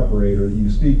 911 operator that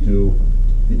you speak to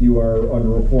that you are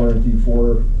under a quarantine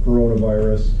for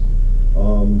coronavirus,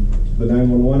 The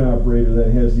 911 operator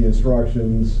then has the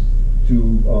instructions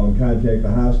to contact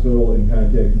the hospital and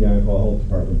contact the on-call health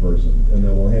department person, and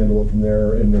then we'll handle it from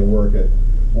there and we'll work it.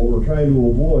 What we're trying to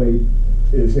avoid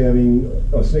is having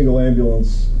a single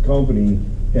ambulance company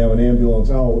have an ambulance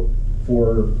out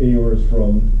for anywhere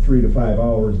from 3 to 5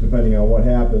 hours, depending on what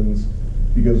happens,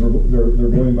 because they're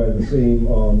going by the same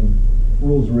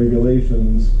rules and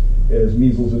regulations as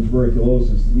measles and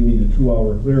tuberculosis. You need a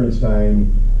 2-hour clearance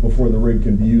time before the rig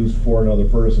can be used for another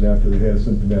person after they've had a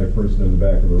symptomatic person in the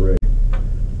back of the rig.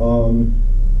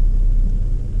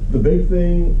 The big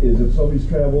thing is if somebody's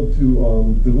traveled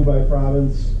to the Hubei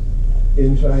province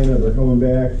in China, they're coming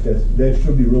back, that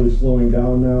should be really slowing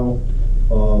down now.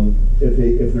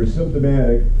 If they're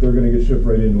symptomatic, they're going to get shipped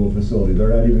right into a facility. They're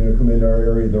not even going to come into our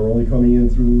area. They're only coming in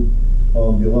through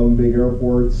the 11 big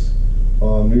airports.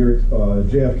 New York,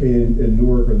 JFK and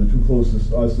Newark are the two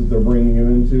closest to us that they're bringing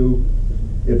them into.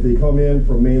 If they come in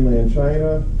from mainland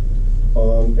China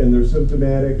and they're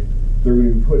symptomatic, they're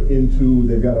going to be put into,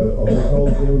 they've got a hotel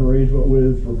they have an arrangement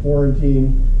with for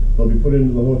quarantine. They'll be put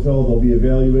into the hotel, they'll be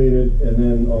evaluated, and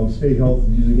then State Health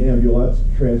is using ambulances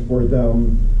to transport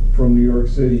them from New York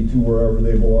City to wherever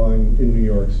they belong in New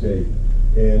York State.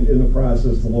 And in the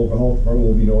process, the local health department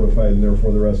will be notified, and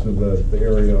therefore the rest of the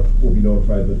area will be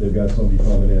notified that they've got somebody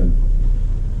coming in.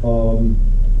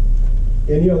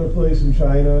 Any other place in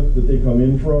China that they come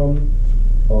in from,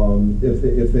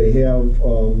 if they have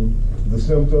the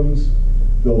symptoms,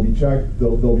 they'll be checked,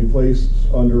 they'll be placed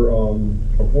under a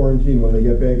quarantine when they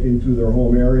get back into their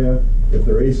home area. If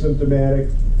they're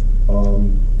asymptomatic,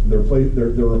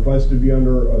 they're requested to be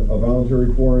under a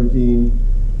voluntary quarantine.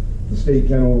 The state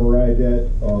can override that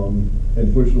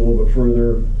and push it a little bit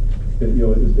further,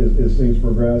 as things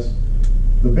progress.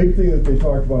 The big thing that they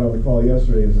talked about on the call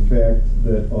yesterday is the fact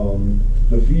that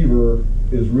the fever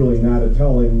is really not a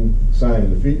telling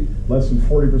sign. Less than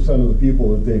 40% of the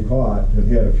people that they've caught have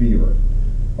had a fever.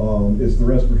 It's the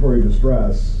respiratory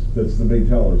distress that's the big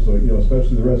teller. So,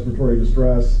 especially the respiratory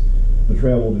distress, the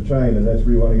travel to China, that's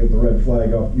where you want to get the red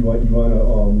flag up. You want to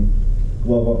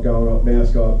glove up, gown up,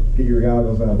 mask up, get your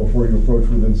goggles on before you approach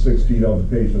within 6 feet of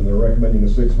the patient. They're recommending a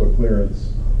 6-foot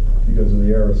clearance because of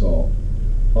the aerosol.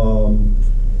 Can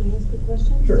I ask a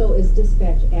question? Sure. So is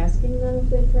dispatch asking them if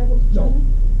they've traveled to China? No.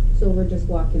 So we're just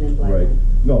walking in blindly? Right.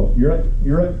 No, you're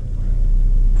right.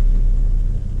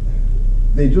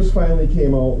 They just finally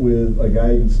came out with a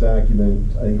guidance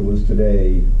document, I think it was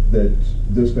today, that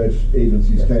dispatch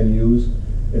agencies can use.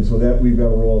 And so that we've got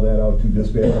to roll that out to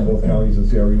dispatch in both counties and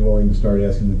say, are you willing to start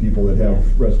asking the people that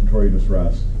have respiratory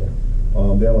distress?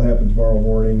 That'll happen tomorrow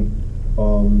morning.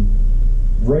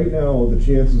 Right now, the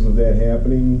chances of that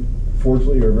happening,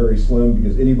 fortunately, are very slim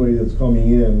because anybody that's coming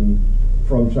in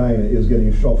from China is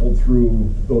getting shuffled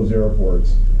through those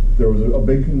airports. There was a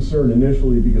big concern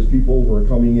initially because people were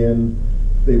coming in,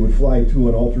 they would fly to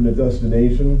an alternate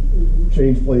destination,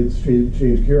 change plates,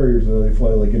 change carriers, and then they fly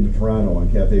like into Toronto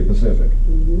on Cathay Pacific.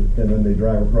 And then they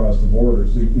drive across the border,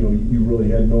 so you really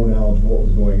had no knowledge of what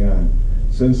was going on.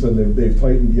 Since then, they've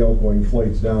tightened the outgoing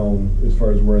flights down as far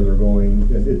as where they're going.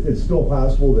 It's still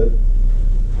possible that...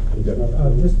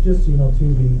 Just so you know,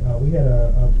 too, we had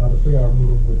about a 3-hour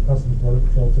meeting with Customs Border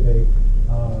Patrol today.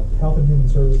 Health and Human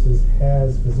Services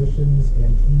has physicians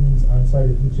and teams on site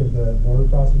at each of the border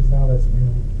crossings now. That's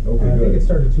new. Okay, I think it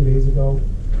started 2 days ago.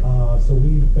 So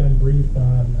we've been briefed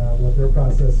on what their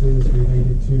process is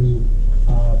related to,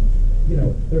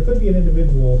 there could be an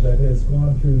individual that has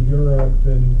gone through Europe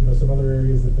and some other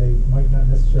areas that they might not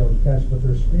necessarily catch, but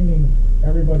they're screening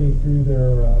everybody through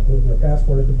their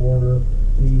passport at the border.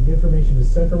 The information is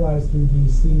centralized through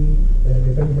DC,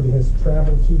 and if anybody has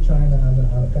traveled to China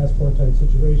on a passport type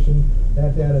situation,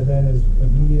 that data then is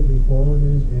immediately forwarded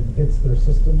and hits their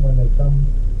system when they come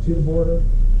to the border.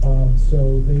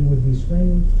 So they would be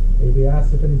screened, they'd be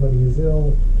asked if anybody is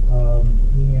ill,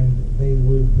 and they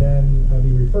would then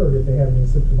be referred if they have any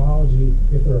symptomology.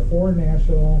 If they're a foreign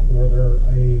national or they're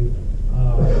a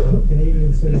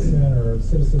Canadian citizen or a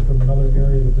citizen from another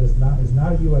area that is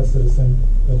not a U.S. citizen,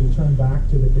 they'll be turned back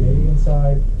to the Canadian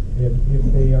side. If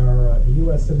they are a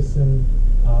U.S. citizen,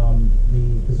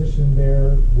 the physician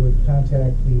there would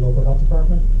contact the local health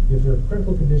department. If they're a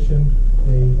critical condition,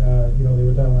 they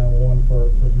would dial 911 for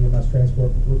EMS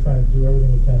transport. But we're trying to do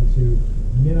everything we can to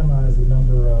minimize the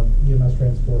number of EMS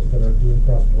transports that are doing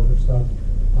cross-border stuff.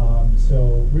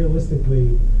 So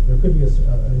realistically, there could be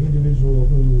an individual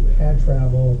who had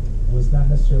traveled, was not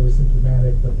necessarily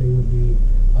symptomatic, but they would be,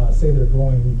 say they're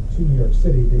going to New York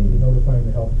City, they'd be notifying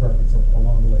the health departments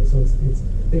along the way. So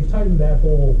they've tightened that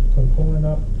whole component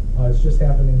up. It's just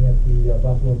happening at the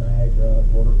Buffalo Niagara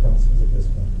border crossings at this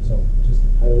point, so just.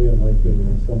 Highly unlikely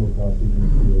when summer crossings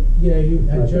into. Yeah,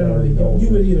 generally, you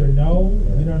would either know,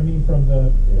 you know what I mean, from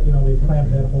the, they've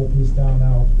clamped that whole piece down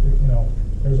now,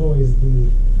 there's always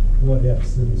the what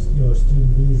ifs and, student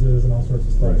visas and all sorts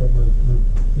of stuff, Right. but we're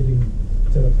getting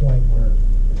to the point where.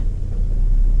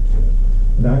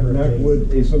 Knock wood,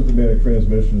 asymptomatic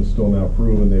transmission is still not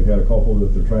proven. They've had a couple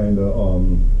that they're trying to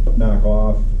knock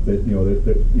off that,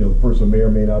 the person may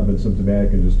or may not have been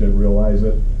symptomatic and just didn't realize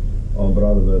it. But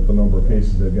out of the number of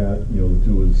cases they've got, the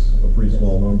 2 is a pretty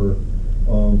small number.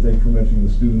 Thank you for mentioning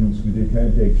the students. We did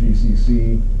contact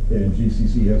GCC, and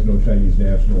GCC has no Chinese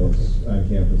nationals on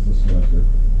campus this semester.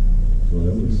 So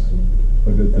that was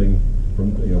a good thing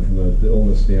from the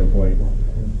illness standpoint.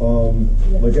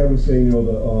 Like I was saying, the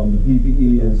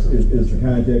PPE is the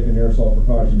contact and aerosol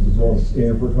precautions as well as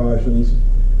standard precautions.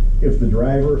 If the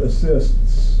driver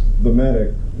assists the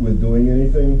medic with doing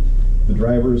anything, the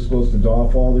driver is supposed to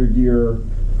doff all their gear,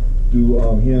 do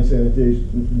hand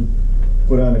sanitation,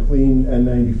 put on a clean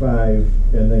N95,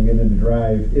 and then get into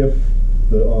drive if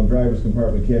the driver's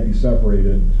compartment can't be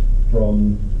separated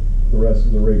from the rest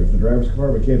of the rig. If the driver's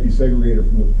compartment can't be segregated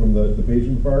from the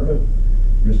patient compartment,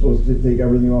 you're supposed to take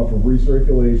everything off of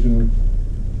recirculation,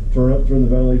 turn the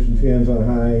ventilation fans on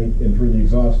high, and turn the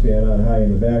exhaust fan on high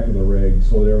in the back of the rig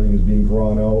so that everything is being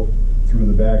drawn out through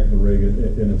the back of the rig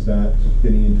and it's not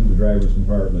getting into the driver's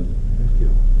compartment.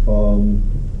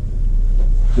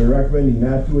 They're recommending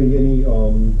not doing any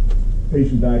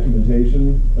patient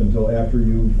documentation until after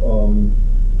you've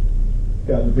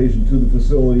gotten the patient to the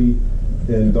facility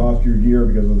and doffed your gear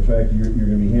because of the fact that you're going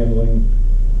to be handling,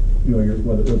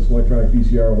 whether it's electronic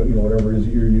PCR or whatever it is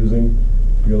that you're using.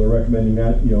 They're recommending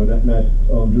not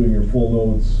doing your full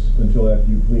notes until after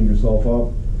you've cleaned yourself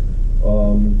up.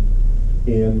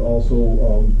 And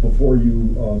also before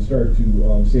you start to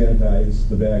sanitize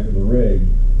the back of the rig,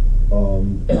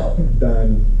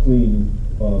 don clean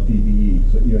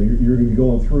PPE. So you're going to be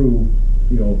going through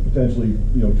potentially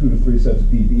 2 to 3 sets of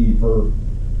PPE per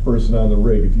person on the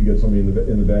rig if you get somebody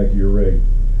in the back of your rig.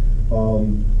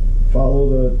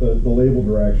 Follow the label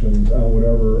directions on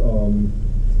whatever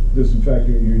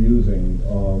disinfectant you're using.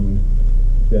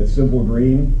 That simple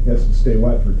green has to stay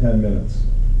wet for 10 minutes.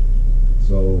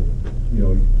 So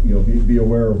be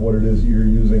aware of what it is you're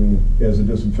using as a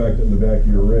disinfectant in the back of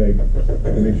your rig,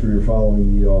 and make sure you're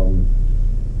following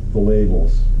the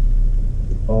labels.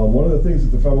 One of the things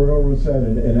that the federal government said,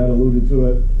 and Ed alluded to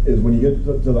it, is when you get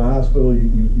to the hospital,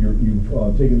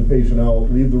 you've taken the patient out,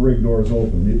 leave the rig doors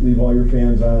open. Leave all your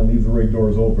fans on, leave the rig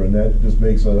doors open. And that just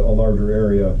makes a larger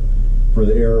area for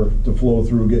the air to flow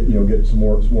through, get some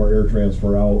more air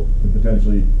transfer out, and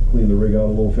potentially clean the rig out a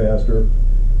little faster.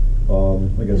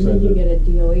 Like I said, and then you get a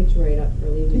DOH write-up for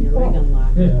leaving your rig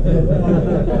unlocked.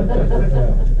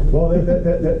 Well,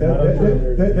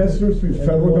 that's supposed to be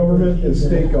federal government and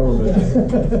state government.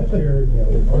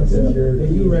 They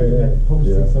do recommend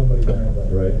posting somebody there.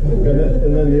 Right.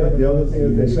 And then the other thing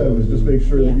that they said was just make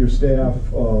sure that your staff,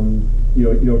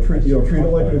 treat it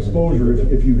like an exposure.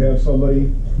 If you have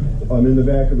somebody in the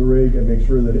back of the rig, and make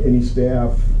sure that any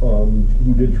staff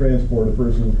who did transport a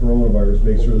person with coronavirus,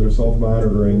 make sure they're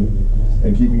self-monitoring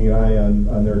and keeping an eye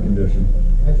on their condition.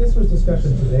 I guess there's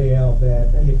discussion today, Al, that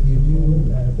if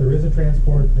there is a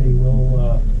transport, they're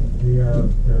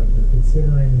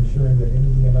considering ensuring that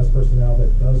any EMS personnel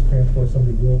that does transport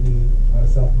somebody will be on a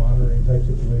self-monitoring type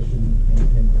situation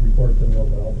and report to the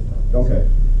local health department. Okay.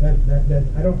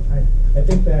 I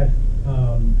think that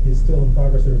is still in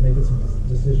progress. They're making some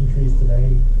decision trees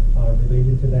today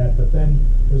related to that. But then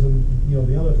there's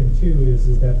the other thing too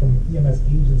is that from EMS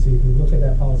agency, if you look at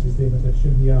that policy statement that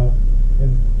should be out,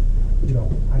 and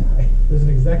there's an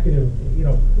executive.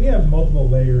 We have multiple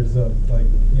layers of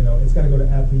it's got to go to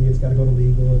EPI, it's got to go to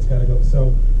legal, it's got to go.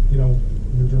 So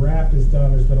the draft is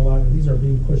done. There's been a lot, and these are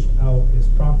being pushed out as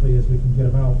promptly as we can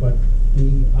get them out. But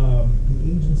the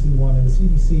agency one and the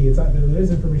CDC, there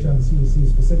is information on the CDC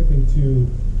specifically to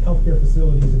healthcare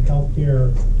facilities and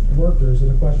healthcare workers. And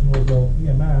the question was, well,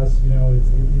 EMS,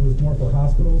 it was more for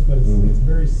hospitals, but it's a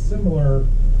very similar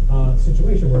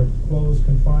situation where closed,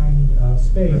 confined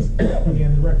space,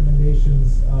 and the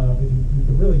recommendations. If you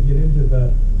could really get into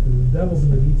the devil's in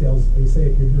the details, they say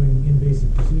if you're doing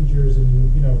invasive procedures and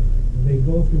they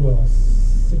go through a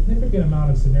significant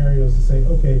amount of scenarios to say,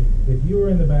 okay, if you were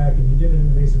in the back and you did an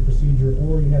invasive procedure,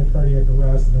 or you had cardiac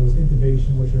arrest and there was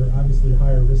intubation, which are obviously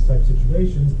higher risk type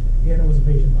situations, and it was a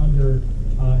patient under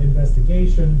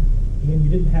investigation, and you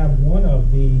didn't have one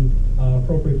of the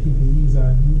appropriate PPEs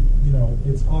on,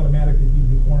 it's automatic that you'd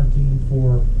be quarantined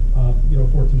for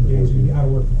 14 days. You'd be out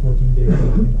of work for 14 days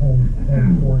in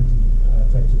home quarantine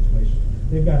type situation.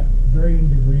 They've got varying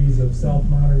degrees of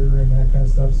self-monitoring and that kind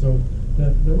of stuff. So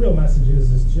the real message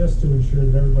is just to ensure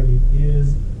that everybody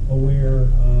is aware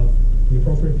of the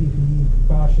appropriate PPE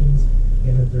precautions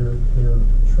and that they're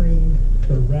trained,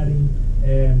 they're ready,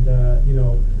 and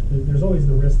there's always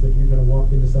the risk that you're going to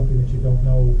walk into something that you don't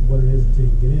know what it is until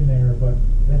you get in there, but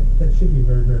that should be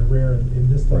very, very rare in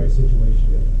this type of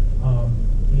situation.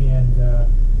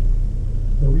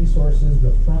 The resources, the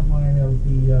front line of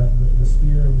the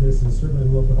spear of this is certainly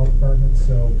the local health department.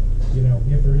 So,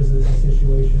 if there is a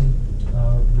situation,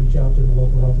 reach out to the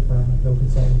local health department. They'll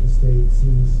consult with the state,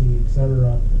 CDC,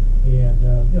 etc. And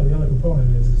the other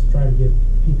component is try to get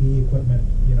PPE equipment.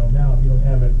 Now if you don't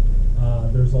have it,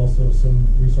 there's also some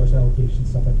resource allocation,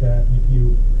 stuff like that. And if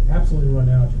you absolutely run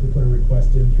out, you can put a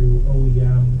request in through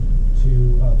OEM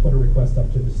to put a request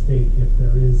up to the state if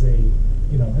there is a,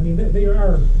 they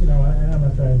are, and I'm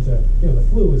not trying to, the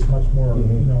flu is much more,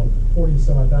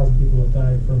 40-some-odd thousand people have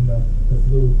died from the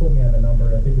flu. Quote me on the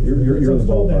number. I think it's, you're in the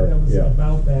ballpark. That was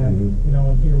about that, and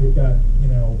here we've got,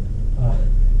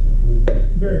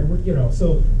 very,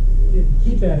 so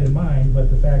keep that in mind, but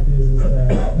the fact is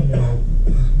that,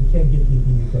 you can't get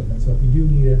PPE equipment. So if you do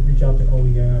need it, reach out to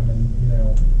OEM, and,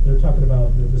 they're talking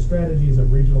about the strategies of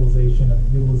regionalization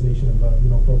and utilization of,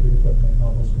 appropriate equipment and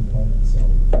all those components. So,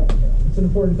 it's an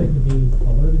important thing to be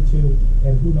alerted to,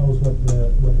 and who knows what the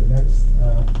next,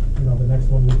 the next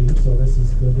one will be. So this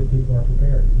is good that people are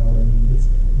prepared. It's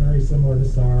very similar to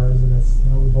SARS, and it's,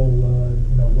 Ebola,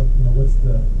 what's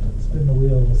the, spin the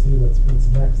wheel, we'll see what's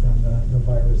next on the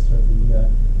virus or the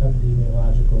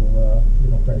epidemiological,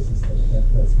 crisis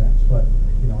that's next. But,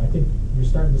 I think you're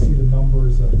starting to see the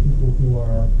numbers of people who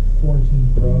are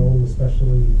quarantined grow,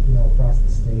 especially, across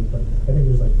the state. But I think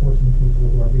there's like 14 people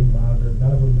who are being monitored,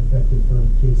 none of them infected for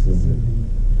cases in the,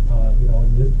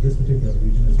 in this particular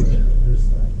region. There's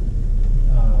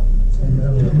I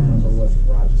don't remember what's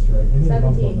Rochester, right?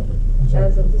 17,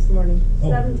 as of this morning.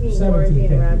 17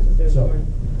 quarantine in Rochester this morning.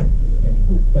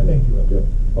 But thank you. Yeah.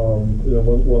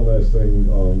 One last thing,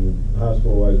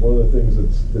 hospital-wise, one of the things that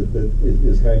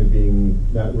is kind of being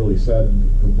not really said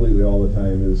completely all the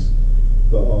time is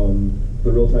the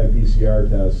real-time PCR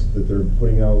tests that they're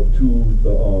putting out to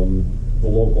the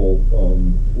local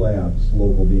labs,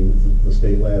 local being the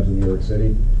state labs in New York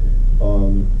City.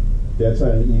 That's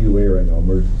on an EUA right now,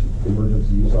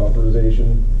 emergency use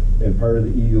authorization, and part of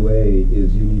the EUA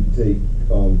is you need to take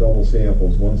double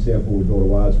samples. One sample would go to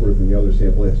Wadsworth, and the other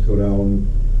sample has to go down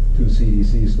to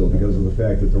CDC still because of the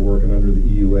fact that they're working under the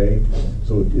EUA.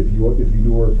 So if you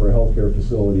do work for a healthcare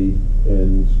facility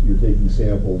and you're taking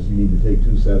samples, you need to take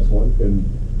two sets. And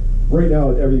right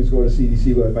now everything's going to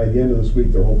CDC, but by the end of this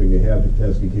week they're hoping to have the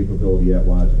testing capability at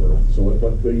Wadsworth. So,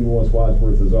 but even once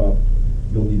Wadsworth is up,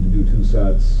 you'll need to do two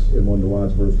sets, and one to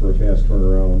Wadsworth for a fast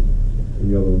turnaround,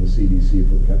 and the other one to CDC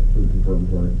for the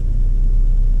confirmatory.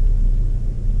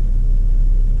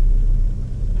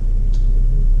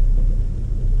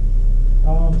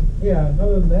 Yeah,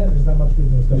 other than that, there's not much good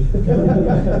news.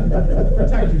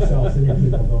 Protect yourselves and your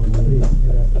people, though, please.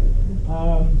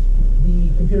 The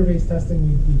computer-based testing,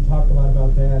 we talked a lot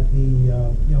about that.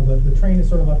 The train is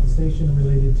sort of left the station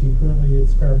related to, currently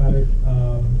it's paramedic,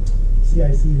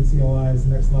 CIC and CLI's. The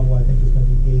next level, I think, is going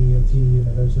to be AEMT, and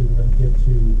eventually we're going to get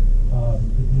to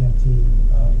the EMT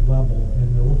level.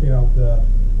 And they're working out the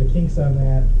kinks on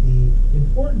that. The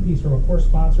important piece from a course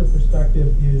sponsor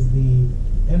perspective is the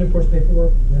end of course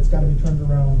paperwork. That's got to be turned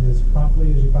around as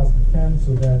promptly as you possibly can,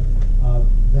 so that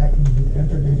that can be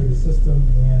entered into the system.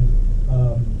 And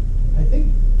I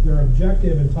think their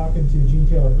objective in talking to Gene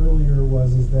Taylor earlier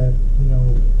is that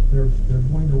they're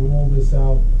going to roll this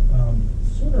out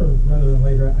sooner rather than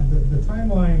later. The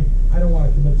timeline I don't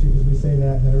want to commit to, because we say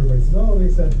that and then everybody says, oh, they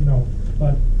said,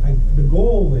 but the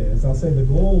goal is, I'll say the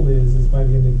goal is by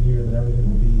the end of the year that everything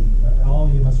will be, all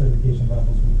EMS certification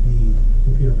levels will be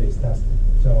computer-based testing.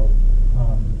 So,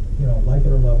 like it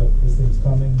or love it, this thing's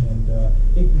coming, and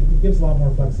it gives a lot more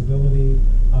flexibility.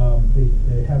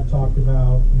 They have talked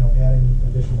about, adding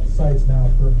additional sites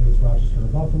now. Currently it's Rochester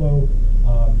and Buffalo.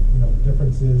 The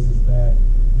difference is that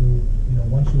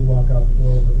once you walk out the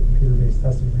door with the computer-based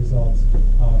testing results,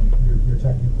 you're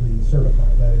technically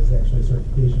certified. That is actually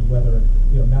certification, whether,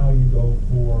 now you go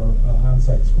for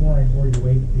on-site scoring or you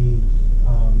wait the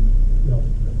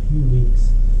few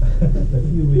weeks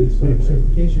for your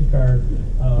certification card.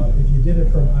 If you did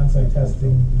it from on-site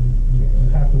testing, you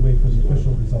have to wait for the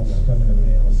official results to come in the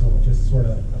mail. So it just sort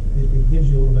of it gives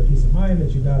you a little bit of peace of mind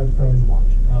that you got it from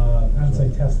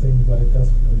on-site testing, but it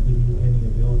doesn't really give you any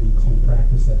ability to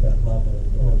practice at that level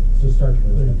or to start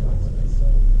clearing toxins.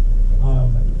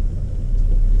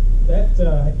 So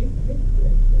I think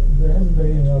there hasn't been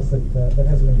anything else that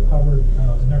hasn't been covered.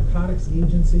 Narcotics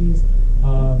agencies,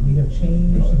 we have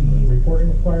changed the reporting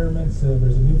requirements.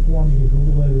 There's a new form, you can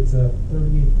Google it, it's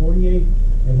 3848,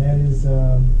 and that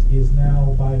is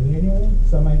now biannual,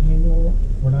 semi-annual.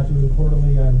 We're not doing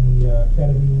quarterly on the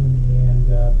ketamine and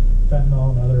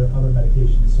fentanyl and other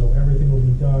medications. So everything will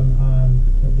be done on,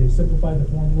 they've simplified the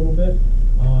form a little bit,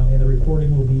 and the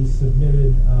reporting will be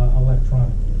submitted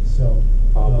electronically. So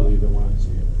I'll believe it when I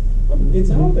see it.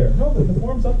 it's out there. No, the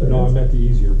form's up there. No, I meant the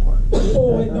easier part.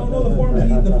 Oh, wait, no, the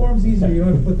form's easier. You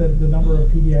don't have to put the number of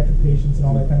pediatric patients and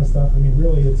all that kind of stuff. I mean,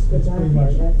 really, it's pretty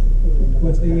much.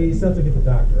 You still have to get the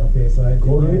doctor. Okay, so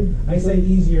I say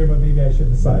easier, but maybe I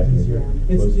shouldn't have said easier.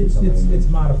 It's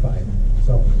modified.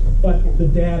 So, but the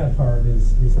data part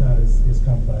is not as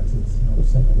complex. It's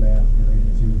simple math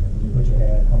related to what you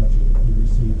had, how much you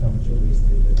received, how much you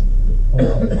wasted,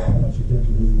 and how much you didn't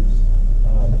lose.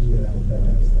 That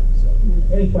kind of stuff. So,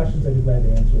 any questions, I'd be glad to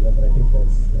answer that. But I think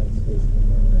that's basically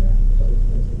where we're at. So.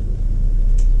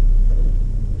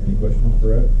 Any questions for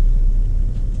Ed?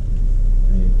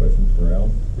 Any questions for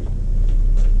Al?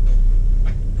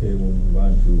 Okay, we'll move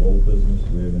on to old business. Do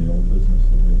we have any old business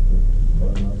that we have to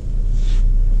button up?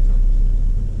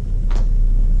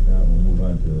 If not, we'll move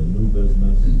on to new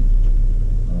business.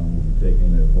 We'll be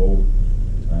taking a vote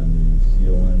on the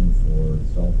CON for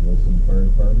South Wilson Fire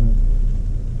Department.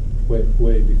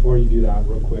 Wait, before you do that,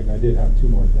 real quick, I did have two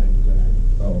more things that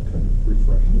I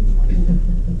refreshed in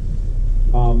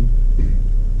mind.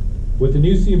 With the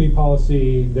new CME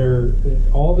policy,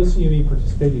 all the CME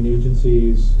participating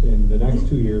agencies in the next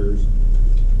 2 years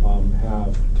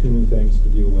have two new things to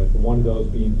deal with, one of those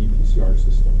being EPCR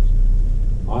systems.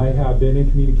 I have been in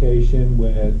communication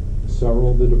with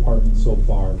several of the departments so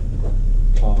far.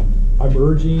 I'm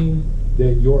urging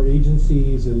that your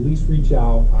agencies at least reach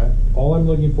out. All I'm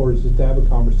looking for is just to have a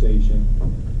conversation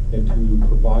and to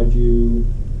provide you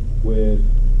with,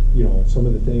 some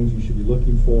of the things you should be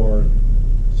looking for,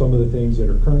 some of the things that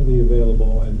are currently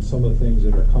available, and some of the things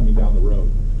that are coming down the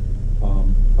road.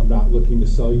 I'm not looking to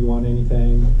sell you on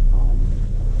anything,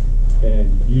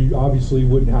 and you obviously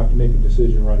wouldn't have to make a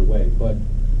decision right away, but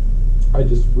I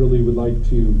just really would like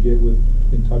to get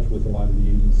in touch with a lot of the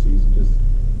agencies and just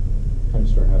kind of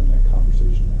start having that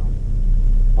conversation now.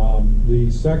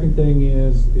 The second thing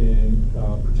is,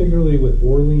 particularly with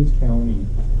Orleans County,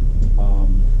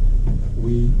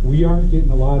 we aren't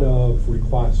getting a lot of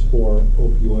requests for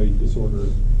opioid disorder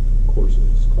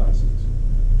classes.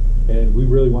 And we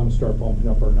really want to start bumping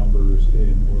up our numbers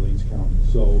in Orleans County.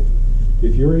 So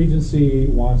if your agency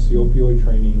wants the opioid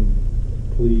training,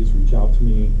 please reach out to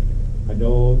me. I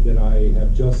know that I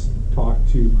have just talked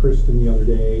to Kristen the other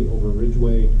day over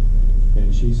Ridgeway,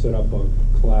 and she set up a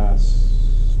class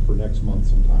for next month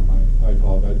sometime. I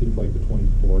apologize, I think like the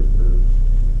 24th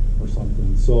or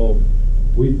something. So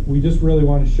we just really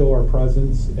want to show our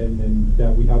presence and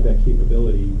that we have that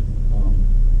capability.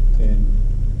 And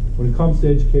when it comes to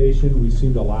education, we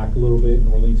seem to lack a little bit in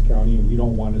Orleans County, and we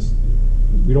don't want to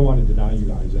deny you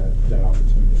guys that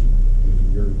opportunity. I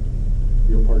mean,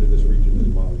 you're part of this region as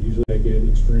well. Usually I get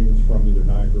extremes from either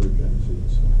Niagara or Genesee.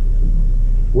 So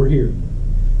we're here.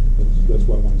 That's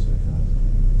what I want to say.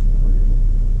 We're here.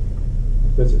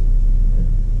 That's it.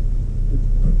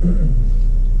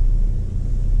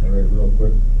 All right, real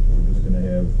quick, we're just going to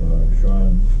have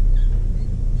Sean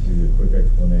give you a quick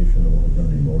explanation of what we're going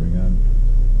to be voting on.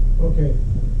 Okay,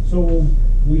 so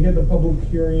we had the public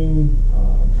hearing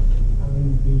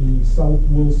on the South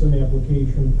Wilson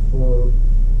application for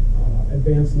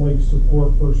advanced life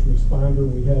support first responder.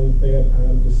 We held that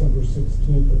on December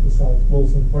 16th at the South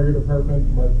Wilson Fire Department.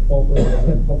 Mark Butler was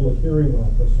our public hearing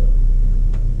officer.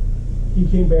 He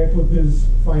came back with his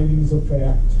findings of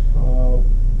fact,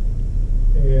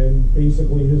 and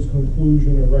basically his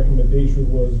conclusion and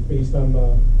recommendation was based on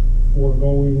the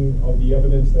foregoing of the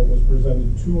evidence that was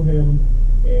presented to him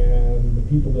and the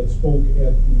people that spoke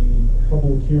at the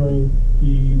public hearing.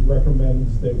 He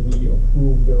recommends that we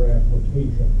approve their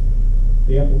application.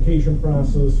 The application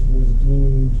process was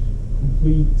deemed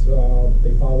complete.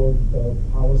 They followed the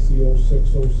policy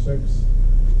 0606.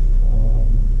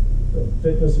 The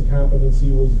fitness and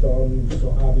competency was done,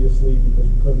 so obviously because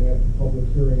we couldn't have the public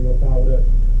hearing without it.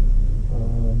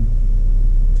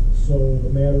 So the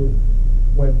matter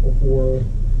went before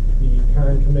the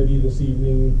CON committee this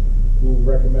evening, who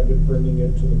recommended bringing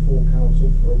it to the full council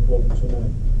for a vote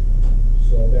tonight.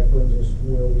 So that brings us to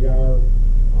where we are.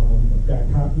 I've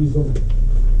got copies of,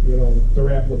 their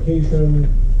application,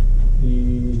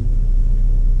 the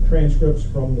transcripts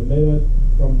from the minute,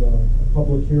 from the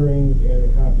public hearing, and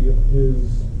a copy of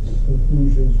his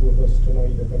conclusions with us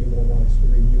tonight, if anyone wants to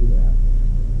review that.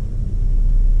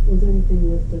 Was there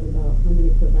anything listed about how many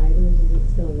providers? Is it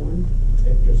still one?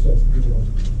 It just says,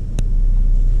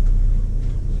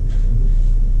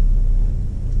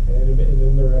 and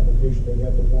in their application, they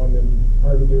had the one, and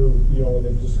part of their, the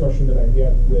discussion that I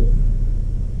had with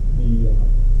the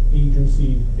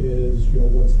agency is,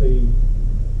 if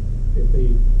they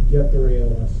get their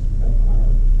ALSFR,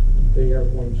 they are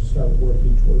going to start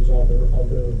working towards other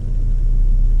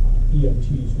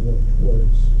EMTs to work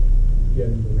towards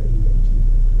getting their EMT.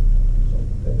 So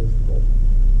that is the goal.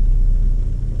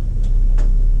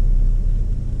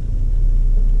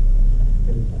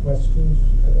 Any questions?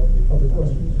 Other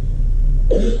questions?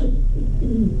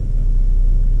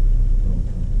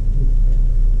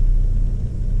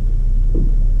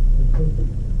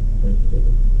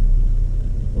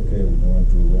 Okay, we're going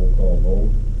to a roll call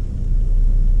vote.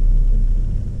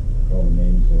 Call the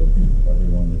names of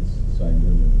everyone that's signed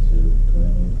in that's here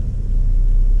currently.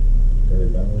 Terry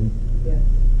Bentley, Yes.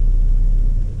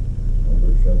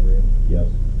 Albert Chevrier, Yes.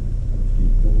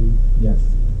 Steve Cooley, Yes.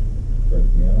 Fred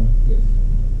Piano, Yes.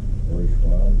 Lori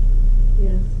Schwab,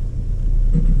 Yes.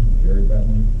 Jerry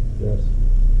Bentley, Yes.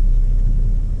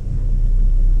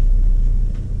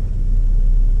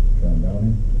 John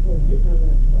Downey,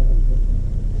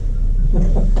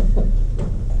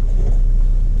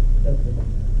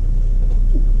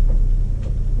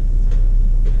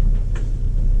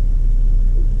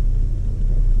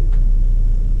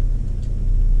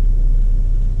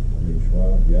 Lee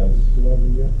Schwab, yes. You want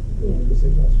me to say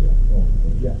yes, yeah? Oh,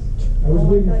 Yes. I was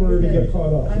waiting for her to get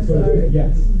caught up. I'm So, sorry.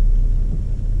 Yes.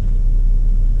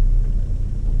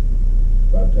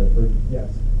 Bob Tedford, Yes.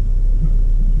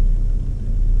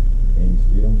 Amy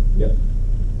Steele, Yep.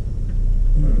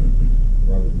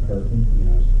 Robert McCarthy,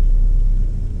 Yes.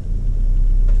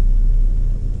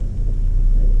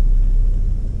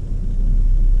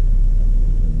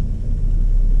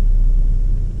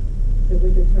 Did we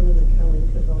determine that Kelly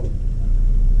could vote?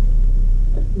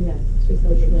 Yes. She said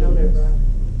Just she like- counted Rob.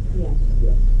 Yes.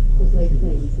 Yes. Just like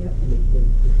things, yep.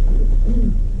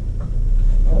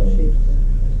 Oh, she's.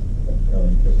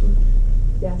 Colleen Kipper,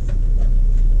 Yes.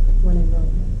 When I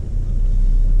wrote.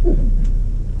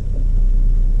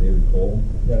 David Cole,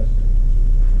 Yes.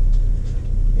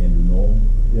 Andrew Knoll,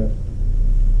 Yes.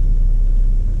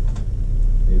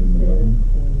 David McGovern.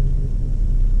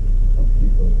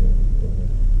 Keep those in. Go ahead.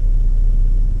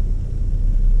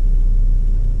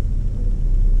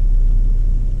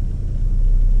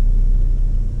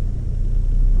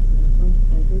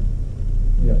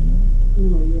 Yes.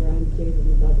 No, you're on David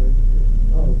McGovern.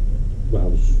 Oh. Well, I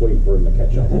was just waiting for him to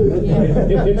catch up.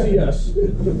 Yeah. It's a yes.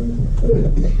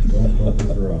 Don't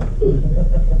piss her off.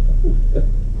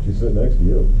 She's sitting next to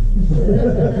you.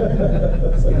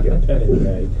 It's like a pen in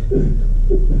the eye.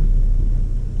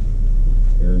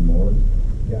 Aaron Moore,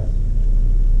 Yes.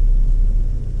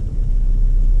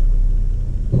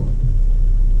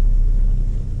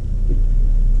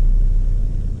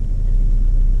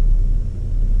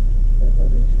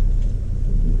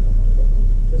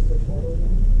 Just the total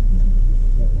again?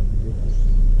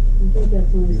 I think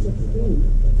that's only 16.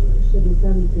 It should be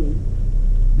 17.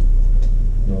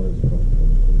 no, there's a couple of them.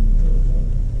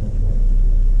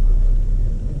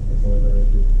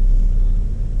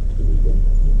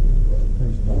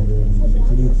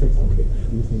 You need 16.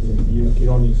 You just need 16. You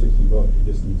don't need 60 votes, you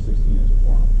just need 16 as a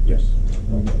quorum. Yes.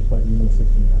 But you need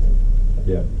 16 yeses.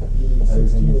 Yeah, You need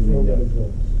 16 affirmative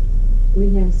votes.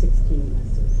 We have 16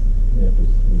 yeses. yeah,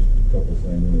 there's a couple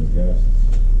signed in as guests.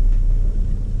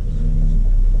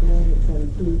 We only had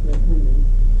 17 for attendance.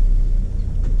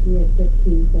 We had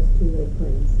 15 plus 2 late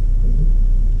claims.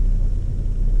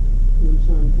 And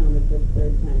Sean counted for the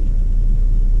third time.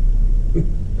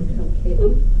 Count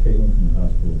Caitlin? Caitlin from the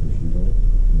hospital, does she vote?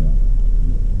 No.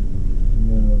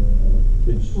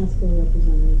 Did she- Hospital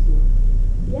representatives, no.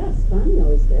 Yes, Bonnie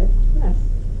always did, yes.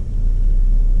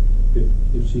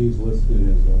 If she's listed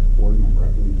as a board member, I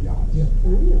believe yes. Yeah.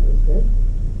 Bonnie always did.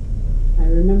 I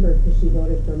remember because she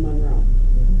voted for Monroe.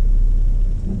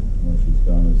 No, she's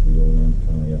down as the Orleans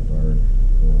County at large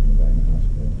for Medina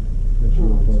Hospital.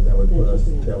 Oh, That would put then us,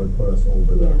 she can't. that would put us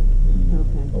over the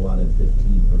Okay. allotted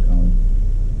 15 per county.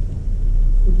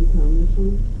 Did you tell me,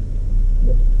 Sean?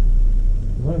 As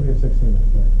long as we have 16, that's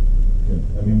fine. Good.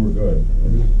 I mean, we're good.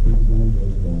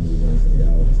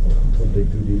 Don't dig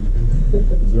too deep.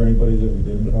 Is there anybody that we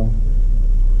didn't call?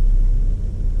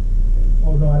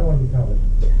 Oh, no, I don't want to be counted.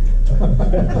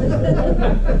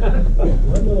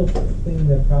 One little thing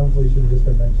that probably should have just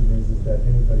been mentioned is that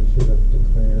anybody should have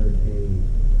declared they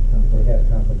had a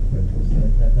conflict of interest.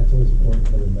 That's always important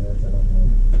for the minutes. I don't know.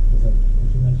 Did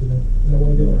you mention it? No,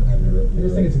 I didn't. I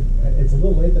just think it's a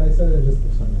little late that I said it, just,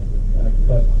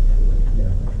 but, you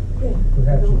know,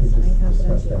 perhaps you could just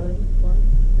discuss that.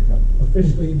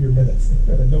 Officially in your minutes,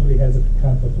 that nobody has a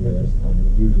conflict of interest.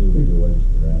 Usually we do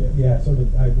register that. Yeah, so that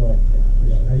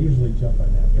I usually jump on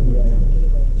that.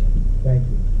 Thank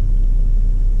you.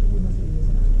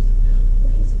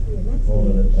 Well,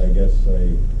 then I guess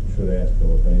I should ask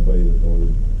though, if anybody that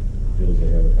voted feels they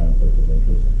have a conflict of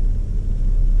interest.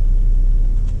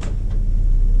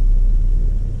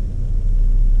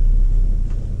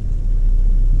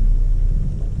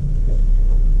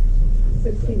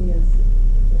 Yes.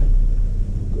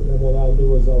 And what I'll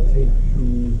do is I'll take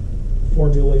the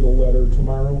formulate a letter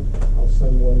tomorrow. I'll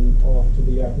send one off to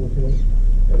the applicant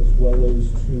as well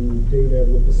as to data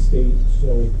with the state,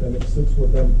 so then it sits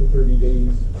with them for 30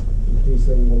 days in case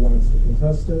anyone wants to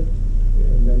contest it.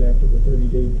 And then after the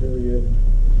 30-day period,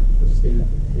 the state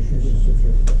issues a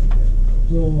certificate.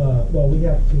 Well, we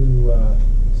have to,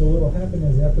 so what'll happen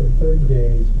is after the 30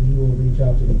 days, we will reach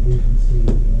out to the agency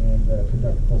and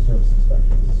conduct a full service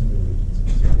inspection as soon as the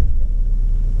agency.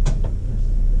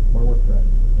 More work for us.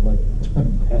 I like it.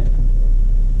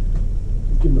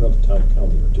 Give them enough time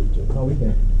county or two, too. Oh, we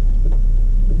can.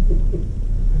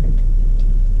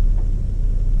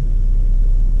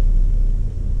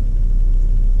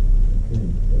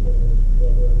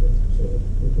 So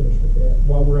we're finished with that.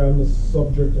 While we're on the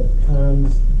subject of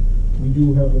cons, we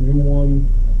do have a new one.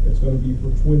 It's going to be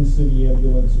for Twin City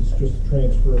Ambulance. It's just a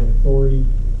transfer of authority.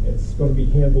 It's going to be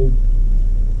handled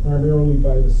primarily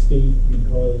by the state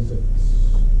because it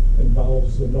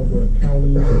involves a number of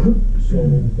counties. So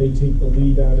they take the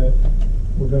lead on it.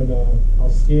 I'll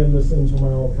scan this in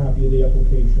tomorrow, a copy of the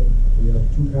application. We have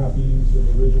 2 copies of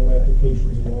the original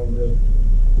applications along with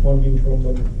funding from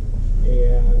them,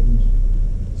 and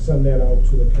send that out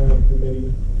to the con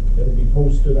committee. It'll be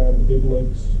posted on the Big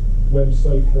Lakes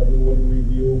website for everyone to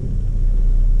review.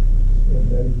 And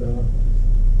then,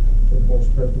 for the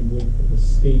most part, we wait for the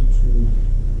state to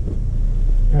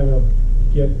kind of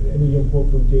get any input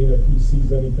from Dana if he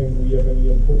sees anything. We have any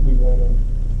input we want to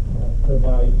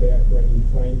provide back or any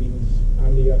findings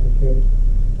on the applicant,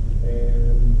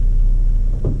 and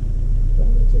then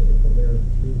we'll take it from there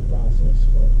through the process.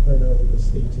 But primarily the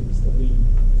state takes the lead.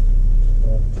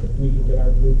 If we can get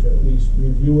our group to at least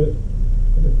review it,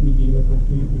 and if we deem it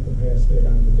complete, we can pass that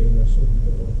on to Dana so we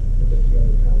can look at the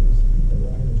other counties in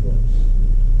line as well.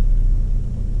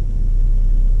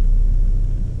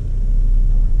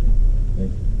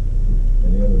 Thank you.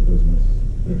 Any other business?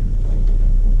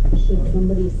 Should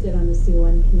somebody sit on the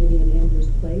C1 committee in Andrew's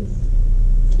place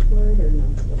for it, or no?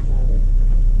 What's about it?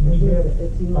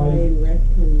 It's Eli and Rick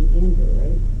and Andrew,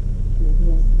 right? No,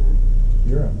 who else is not?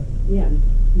 You're on it. Yeah,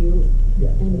 you Yeah,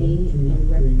 and me 1, 2,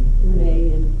 and Rick, 3,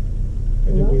 Renee, and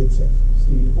I think we had 6.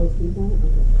 Steve. Oh, Steve's on it?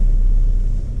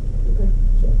 Okay.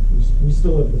 So we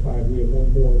still have the 5. We have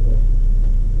 1 more, but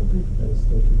Okay. that'll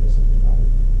still keep us at the 5.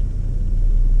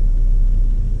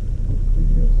 Did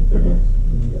you have something else?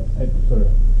 I sort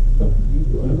of. These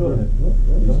 2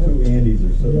 Andys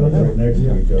are sitting right next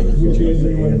to each other. So Which let's Andy say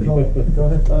you want to Andy. call? Go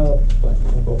ahead.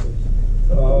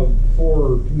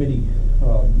 For committee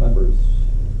members,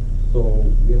 so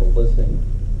we have a listing.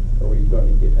 Are we going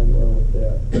to get anywhere with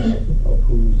that of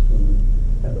who's in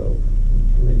kind of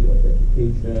committee like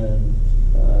education?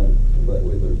 So that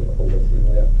way there's a whole listing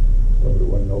of that, so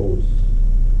everyone knows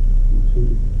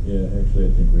who. Yeah, actually,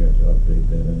 I think we have to update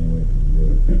that anyway, because we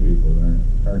have a few people that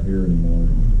aren't here anymore.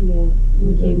 Yeah, we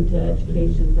We've came got to it updated.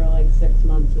 education for like 6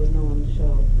 months with no one to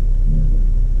show.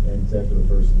 And it's after the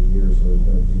first of the year, so there's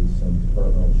gonna be some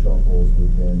departmental shuffles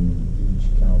within each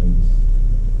county's,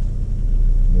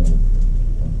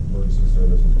 emergency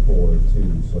services board too,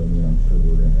 so I'm sure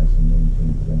we're gonna have some name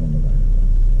changes in on the back.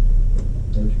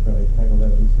 Maybe we should probably tackle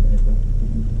that at least in April.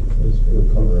 We'll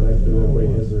cover it after everybody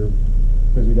has their.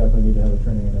 Because we definitely need to have a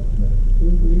training and ed committee, for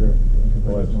Mhm. sure.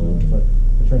 Oh, absolutely. But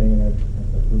the training and ed has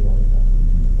to approve all the time.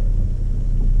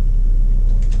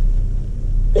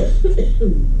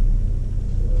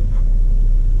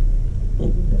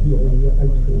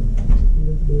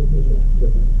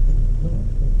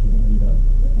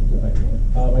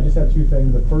 I just have 2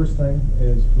 things. The first thing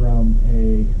is from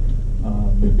a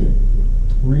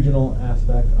regional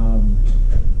aspect.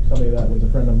 Somebody that was a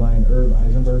friend of mine, Irv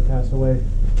Eisenberg, passed away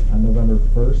on November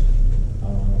 1st.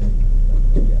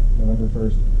 November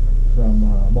 1st from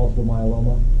multiple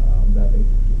myeloma that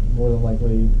more than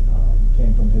likely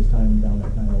came from his time down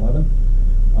at 9/11.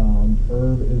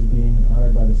 Irv is being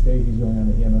honored by the state. He's going on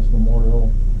the EMS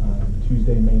Memorial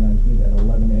Tuesday, May 19th at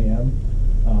 11 a.m.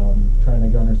 Trying to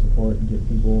garner support and get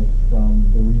people from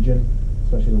the region,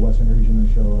 especially the western region,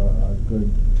 to show a good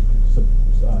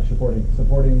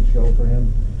supporting show for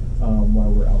him while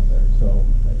we're out there. So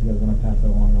if you guys want to pass that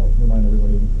along, I'll remind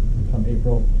everybody, come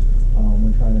April,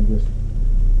 we're trying to just,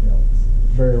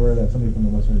 it's very rare that somebody from the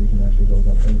western region actually goes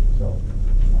up there. So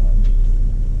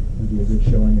it would be a good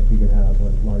showing if we could have a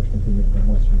large contingent from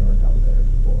Western New York out there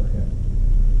for him.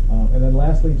 And then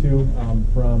lastly too,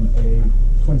 from a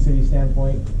Twin City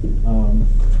standpoint,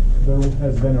 there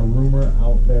has been a rumor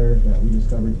out there that we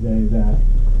discovered today that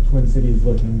Twin City is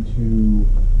looking to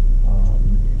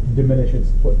diminish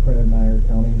its footprint in Niagara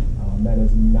County. That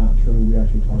is not true. We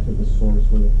actually talked to the source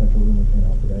where the potential rumor came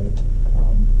out today.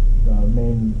 The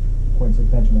main points of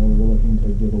contention that we were looking to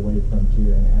give away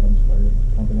Frontier and Adams Fire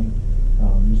Company.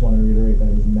 Just want to reiterate that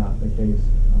is not the case.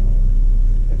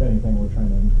 If anything, we're trying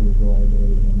to improve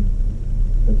reliability in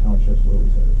the townships where we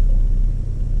serve. So.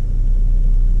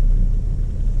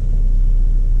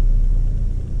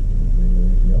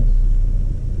 Anything else?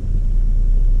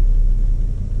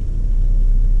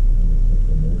 I'll accept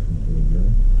the motion to adjourn.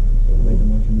 Make a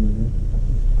motion to adjourn.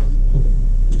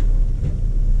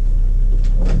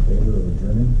 All in favor of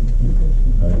adjourning?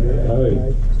 Aye.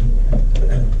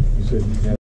 You said you had